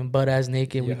in, fucking butt ass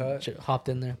naked. We hopped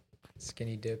in there,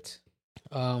 skinny dipped.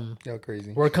 Yo,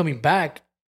 crazy. We're coming back,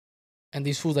 and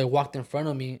these fools like walked in front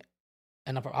of me,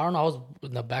 and I don't know, I was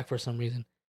in the back for some reason,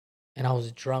 and I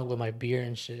was drunk with my beer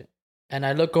and shit. And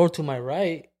I look over to my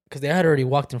right, because they had already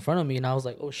walked in front of me, and I was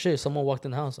like, oh shit, someone walked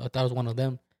in the house. I thought it was one of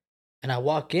them. And I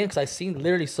walk in because I seen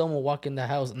literally someone walk in the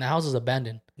house, and the house is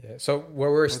abandoned. Yeah. So where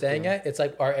we were staying at, it's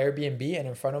like our Airbnb, and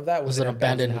in front of that was an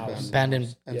abandoned house.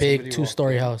 Abandoned big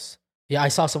 2-story house. Yeah, I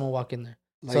saw someone walk in there.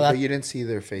 Like, but you didn't see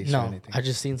their face or anything? I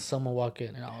just seen someone walk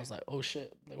in, and I was like, oh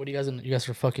shit. Like, what are you guys doing? You guys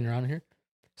are fucking around here?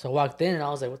 So I walked in, and I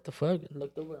was like, what the fuck? And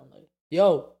looked over, I'm like,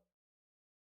 yo.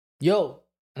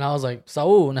 And I was like,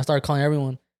 Saul. And I started calling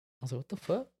everyone. I was like, what the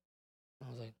fuck? I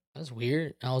was like, that's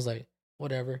weird. And I was like,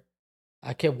 whatever.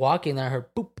 I kept walking and I heard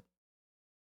boop.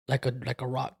 Like a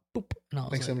rock. Boop. And I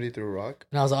was like somebody threw a rock?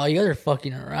 And I was like, oh, you guys are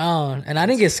fucking around. And I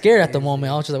didn't get scared at the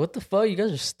moment. I was just like, what the fuck? You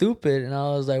guys are stupid. And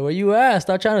I was like, where you at?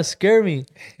 Stop trying to scare me.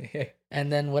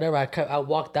 And then whatever, I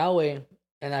walked that way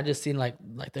and I just seen like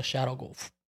the shadow go.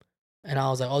 And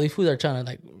I was like, all these fools are trying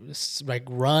to like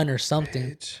run or something.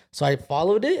 Bitch. So I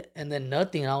followed it and then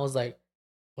nothing. And I was like,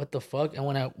 what the fuck? And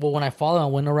when I followed, I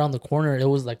went around the corner. It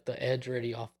was like the edge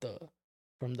already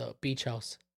from the beach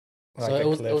house. Like so it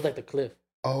was like the cliff.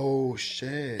 Oh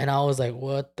shit! And I was like,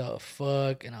 what the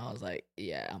fuck? And I was like,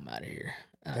 yeah, I'm out of here.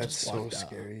 And I That's just so walked out.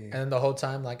 scary. And then the whole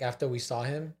time, like after we saw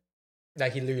him,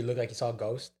 like he literally looked like he saw a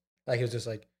ghost. Like he was just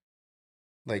like,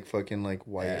 Like fucking like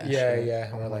white. and yeah, shit. yeah.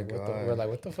 Oh We're my like, God. we're like,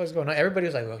 what the fuck's going on? Everybody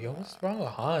was like, yo, what's wrong with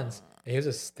Hans? And he was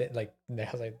just like, I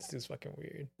was like, this dude's fucking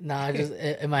weird. Nah, I just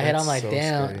in my head, That's I'm like, so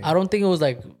damn. scary. I don't think it was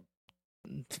like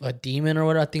a demon or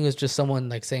whatever. I think it was just someone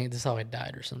like saying this is how I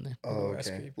died or something. Oh, That's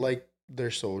okay. creepy. Like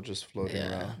their soul just floating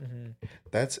Yeah. around. Mm-hmm.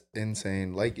 That's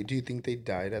insane. Like, do you think they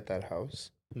died at that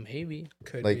house? Maybe.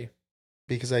 Could Like, be.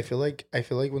 Because I feel like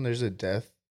when there's a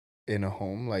death in a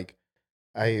home, like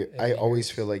I It always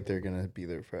lingers. feel like they're gonna be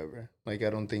there forever. Like I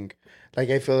don't think, like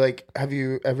I feel like, have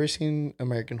you ever seen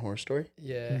American Horror Story?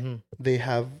 Yeah. Mm-hmm. They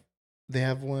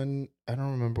have one. I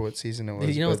don't remember what season it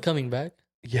was. You know it's but coming back.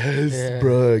 yes, Yeah.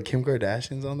 bruh. Kim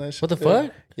Kardashian's on that shit. What the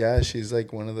fuck? Yeah, she's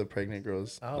like one of the pregnant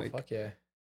girls. Oh, like, fuck yeah.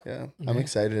 yeah. Yeah. I'm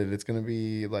excited. It's gonna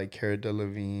be like Cara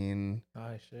Delevingne,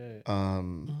 Oh, shit.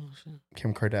 Oh shit.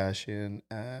 Kim Kardashian,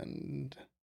 and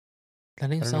That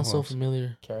name I don't know sounds who so else.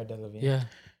 familiar. Cara Delevingne. Yeah.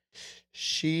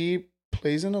 she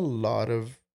plays in a lot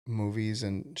of movies,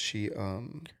 and she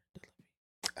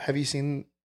have you seen?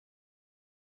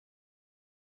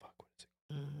 Fuck, what is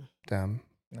it? Mm. Damn.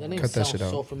 That name Cut that sounds shit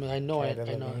out. so familiar. I know. Cara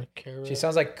I know. Delevingne. Cara. She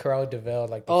sounds like Carol DeVille.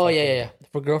 Like the Oh fucking- yeah.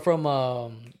 For girl from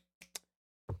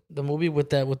the movie with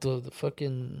the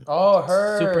fucking Oh,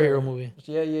 her. superhero movie,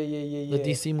 Yeah. the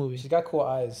DC movie. She's got cool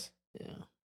eyes. Yeah.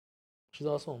 She's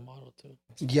also a model too.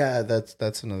 Yeah,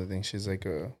 that's another thing. She's like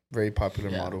a very popular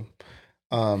Yeah. model.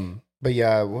 But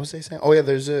yeah, what was I saying? Oh yeah,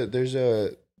 there's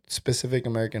a specific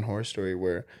American Horror Story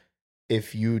where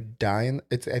if you die in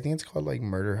I think it's called like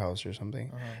Murder House or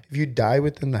something. Uh-huh. If you die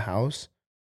within the house,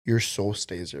 your soul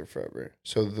stays there forever.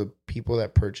 So the people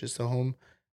that purchase the home,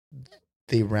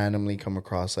 they randomly come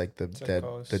across like the It's a dead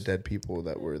ghost. people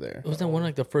that were there. It was that one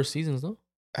like the first seasons though.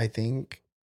 I think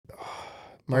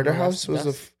Murder no, House was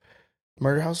that's-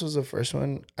 Murder House was the first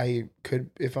one. I could,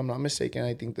 if I'm not mistaken,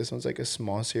 I think this one's like a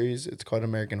small series. It's called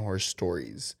American Horror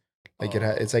Stories. Like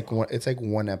it's like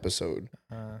one episode.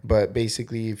 But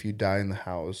basically, if you die in the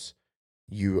house,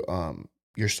 you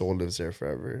your soul lives there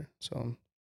forever. So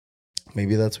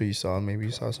maybe that's what you saw. Maybe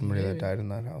you saw somebody that Maybe. died in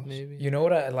that house. Maybe. You know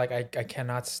what I like? I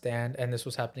cannot stand, and this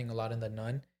was happening a lot in The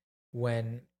Nun,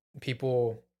 when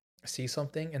people see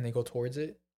something and they go towards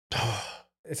it.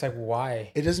 It's like,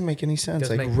 why? It doesn't make any sense.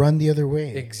 Doesn't Like make- run the other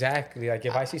way. Exactly. Like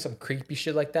if I see some creepy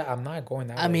shit like that, I'm not going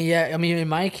that way. I mean, yeah. I mean, in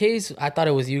my case, I thought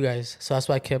it was you guys, so that's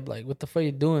why I kept like, "What the fuck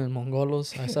you doing,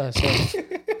 Mongolos?" I said,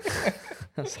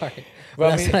 I'm sorry, But but I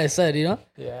that's mean- what I said. You know?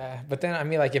 Yeah, but then I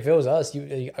mean, like if it was us,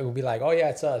 I would be like, oh yeah,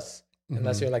 it's us.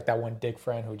 Unless Mhm. you're like that one dick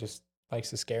friend who just likes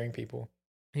to scaring people.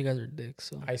 You guys are dicks.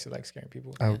 So I used to like scaring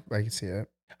people. I can see it.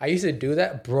 I used to do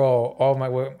that, bro. Oh my!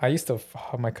 I used to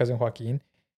my cousin Joaquin.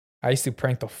 I used to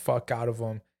prank the fuck out of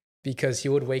him because he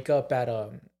would wake up at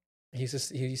he used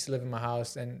to live in my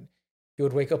house, and he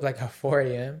would wake up like at 4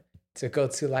 a.m. to go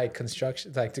to like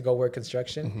construction, like to go work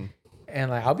construction, Mhm.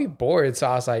 and like I'll be bored, so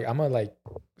I was like, I'm gonna like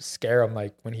scare him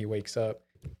like when he wakes up.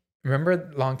 Remember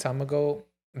a long time ago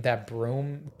that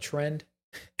broom trend?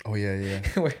 Oh yeah, yeah.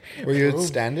 where, Where you Broom? would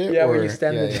stand it? yeah, where or- you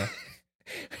stand yeah, the yeah.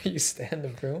 where you stand the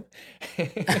broom.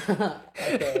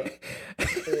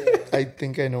 I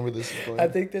think I know where this is going. I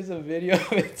think there's a video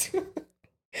of it too.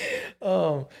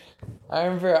 I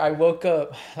remember I woke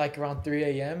up like around 3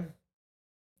 a.m.,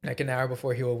 like an hour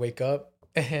before he would wake up.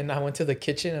 And I went to the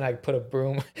kitchen and I put a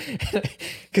broom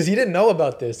because he didn't know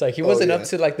about this. Like he wasn't yeah. up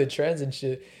to like the trends and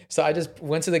shit. So I just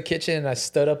went to the kitchen and I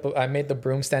stood up. I made the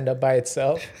broom stand up by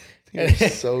itself. You're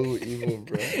so evil,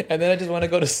 bro. And then I just want to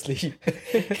go to sleep.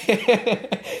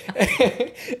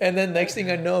 And then next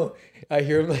thing I know, I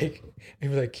hear him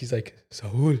like, he's like,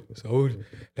 Saul,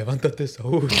 levántate,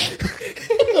 Saul.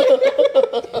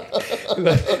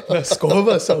 La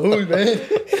escoba, Saul, man.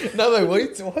 And I'm like,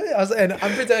 what? I was, and I'm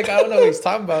pretending like I don't know what he's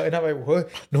talking about. And I'm like, what?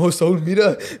 No, Saul,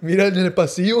 mira en el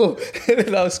pasillo.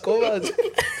 La escoba.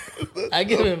 I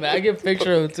give a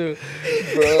picture of him too.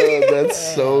 Bro,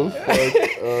 that's so fucked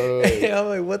up. And I'm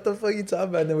like, what the fuck are you talking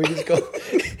about? And then we just go,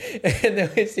 and then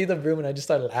we see the broom, and I just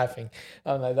started laughing.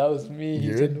 I'm like, that was me. He's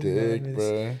You're a in the dick, madness.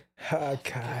 bro. Ah,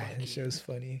 God, that shit was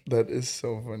funny. That is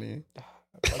so funny.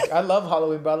 Like, I love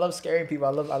Halloween, but I love scaring people.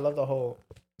 I love the whole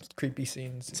creepy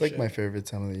scenes. It's like my favorite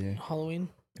time of the year. Halloween.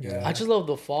 Yeah. I just love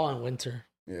the fall and winter.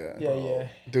 Yeah. Yeah.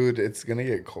 Dude, it's gonna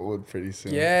get cold pretty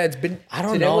soon. Yeah, it's been. I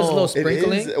don't today was a know. little It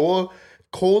sprinkling. is. Well,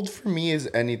 cold for me is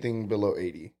anything below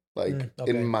 80. Like Okay.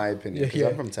 in my opinion, because Yeah,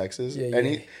 I'm yeah. from Texas.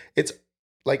 Yeah. It's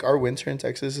like our winter in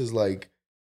Texas is like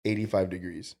 85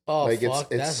 degrees. Oh Like,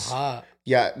 fuck, that's hot.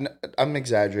 Yeah, I'm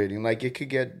exaggerating. Like it could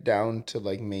get down to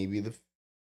like maybe the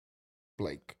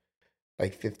like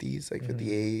like 50s, like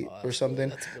 58 or something.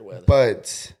 That's good weather.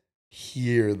 But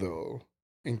here though,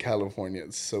 in California,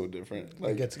 it's so different.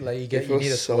 Like It gets like you it get you feels need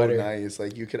a so sweater. nice.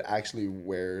 Like you could actually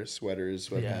wear sweaters,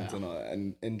 sweatpants, Yeah. and all that,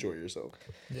 and enjoy yourself.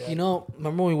 Yeah. You know,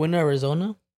 remember when we went to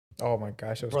Arizona? Oh my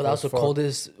gosh, it was Bro, that was the cold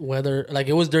as fuck. coldest weather. Like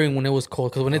it was during when it was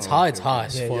cold. Because when it's Oh, hot, okay, it's hot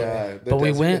okay. as fuck. Yeah. The But we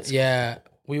desert went, gets- yeah.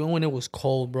 We went when it was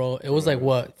cold, bro. It was like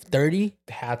what, 30?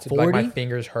 Had to, like my 40?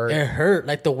 fingers hurt. It hurt.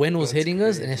 Like the wind was That's hitting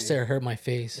us, and it crazy. started hurt my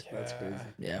face. That's crazy.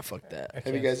 Yeah, fuck that.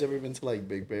 Have you guys ever been to like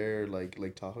Big Bear, like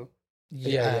Lake Tahoe?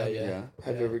 Yeah.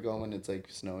 Have you ever gone when it's like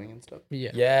snowing and stuff?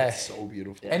 Yeah. Yeah. It's so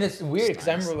beautiful. And it's weird because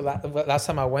I nice. remember last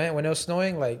time I went when it was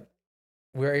snowing, like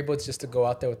we were able just to go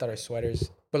out there without our sweaters.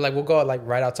 But like we'll go out like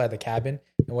right outside the cabin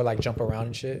and we'll like jump around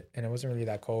and shit. And it wasn't really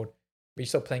that cold. But you're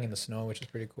still playing in the snow, which is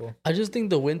pretty cool. I just think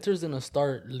the winter's gonna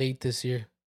start late this year,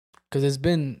 cause it's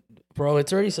been, bro.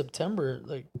 It's already September.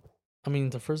 Like, I mean,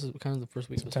 the first week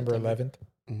of September 11th.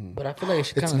 Mhm. But I feel like it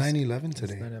should It's kind of 9/11 It's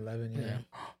today. 9/11, yeah. Yeah.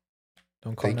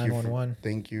 Don't call Thank you, 911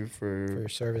 thank you for for your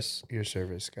service. your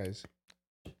service, guys.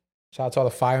 Shout out to all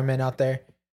the firemen out there.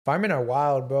 Firemen are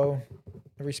wild, bro.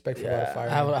 I respect for a lot of I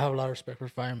firemen. have a lot of respect for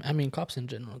firemen. I mean, cops in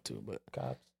general too. But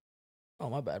Cops. oh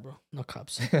my bad, bro. No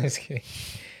cops. Just kidding.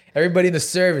 Everybody in the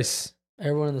service.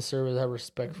 Everyone in the service have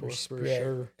respect for us, for Respect.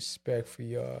 sure. Respect for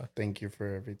y'all. Thank you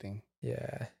for everything.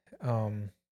 Yeah.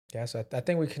 Yeah, so I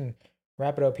think we can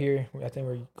wrap it up here. I think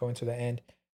we're going to the end.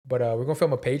 But we're gonna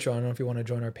film a Patreon. I don't know if you want to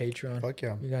join our Patreon. Fuck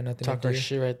yeah. We got nothing Talk to our do.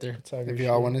 shit right there. Talk our If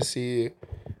y'all shit. want to see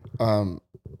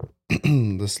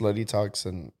the slutty talks,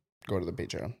 and go to the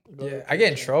Patreon. Yeah, I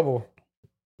get in trouble.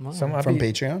 Mine. Some From I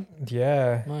be, Patreon?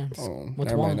 yeah. Mine. Oh, What's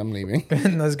never mind. wrong? I'm leaving.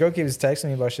 And this girl keeps texting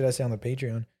me about shit I say on the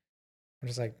Patreon. I'm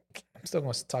just like, I'm still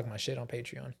gonna talk my shit on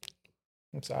Patreon.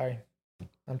 I'm sorry.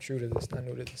 I'm true to this, not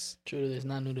new to this. True to this,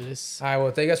 not new to this. All right,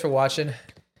 well, thank you guys for watching.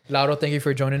 Lauro, thank you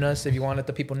for joining us. If you want to let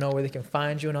the people know where they can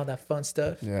find you and all that fun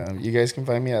stuff. Yeah, you guys can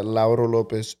find me at Lauro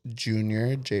Lopez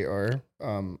Jr. Jr.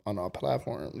 On all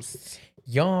platforms.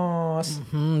 Yas.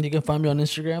 You can find me on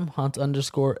Instagram,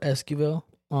 Hunt_Esquivel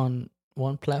on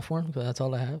one platform. Because that's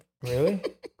all I have. Really?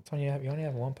 That's when you only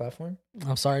have one platform?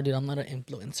 I'm sorry, dude. I'm not an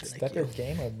influencer. Step Like your you.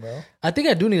 game up, bro. I think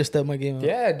I do need to step my game up.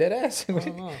 Yeah, dead ass. I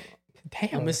don't know.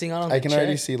 Damn. I'm missing out on I the can check.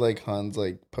 already see like Hans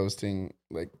like posting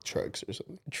like trucks or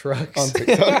something trucks. on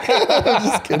TikTok. I'm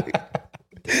just kidding.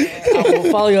 I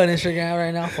will follow you on Instagram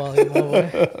right now. Follow you, my boy.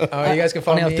 You guys can I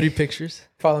follow only have me. 3 pictures.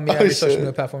 Follow me on Oh, every social shit.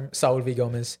 media platform. Saul V.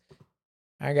 Gomez.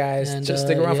 All right, guys. And, just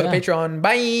stick around for the yeah. Patreon.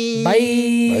 Bye.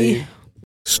 Bye. Bye.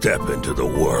 Step into the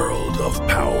world of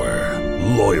power,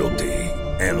 loyalty,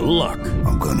 and luck.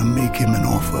 I'm gonna make him an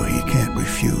offer he can't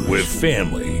refuse. With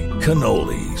family,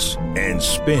 cannolis, and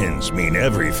spins mean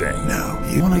everything. Now,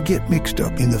 you wanna get mixed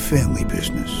up in the family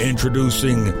business.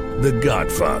 Introducing The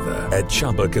Godfather at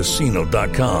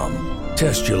ChumbaCasino.com.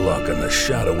 Test your luck in the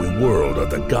shadowy world of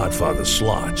The Godfather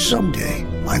slot. Someday,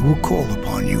 I will call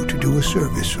upon you to do a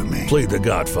service for me. Play The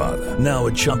Godfather now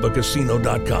at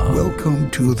ChumbaCasino.com. Welcome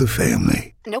to the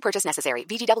family. No purchase necessary.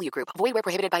 VGW Group. Void where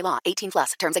prohibited by law.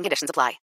 18+. Terms and conditions apply.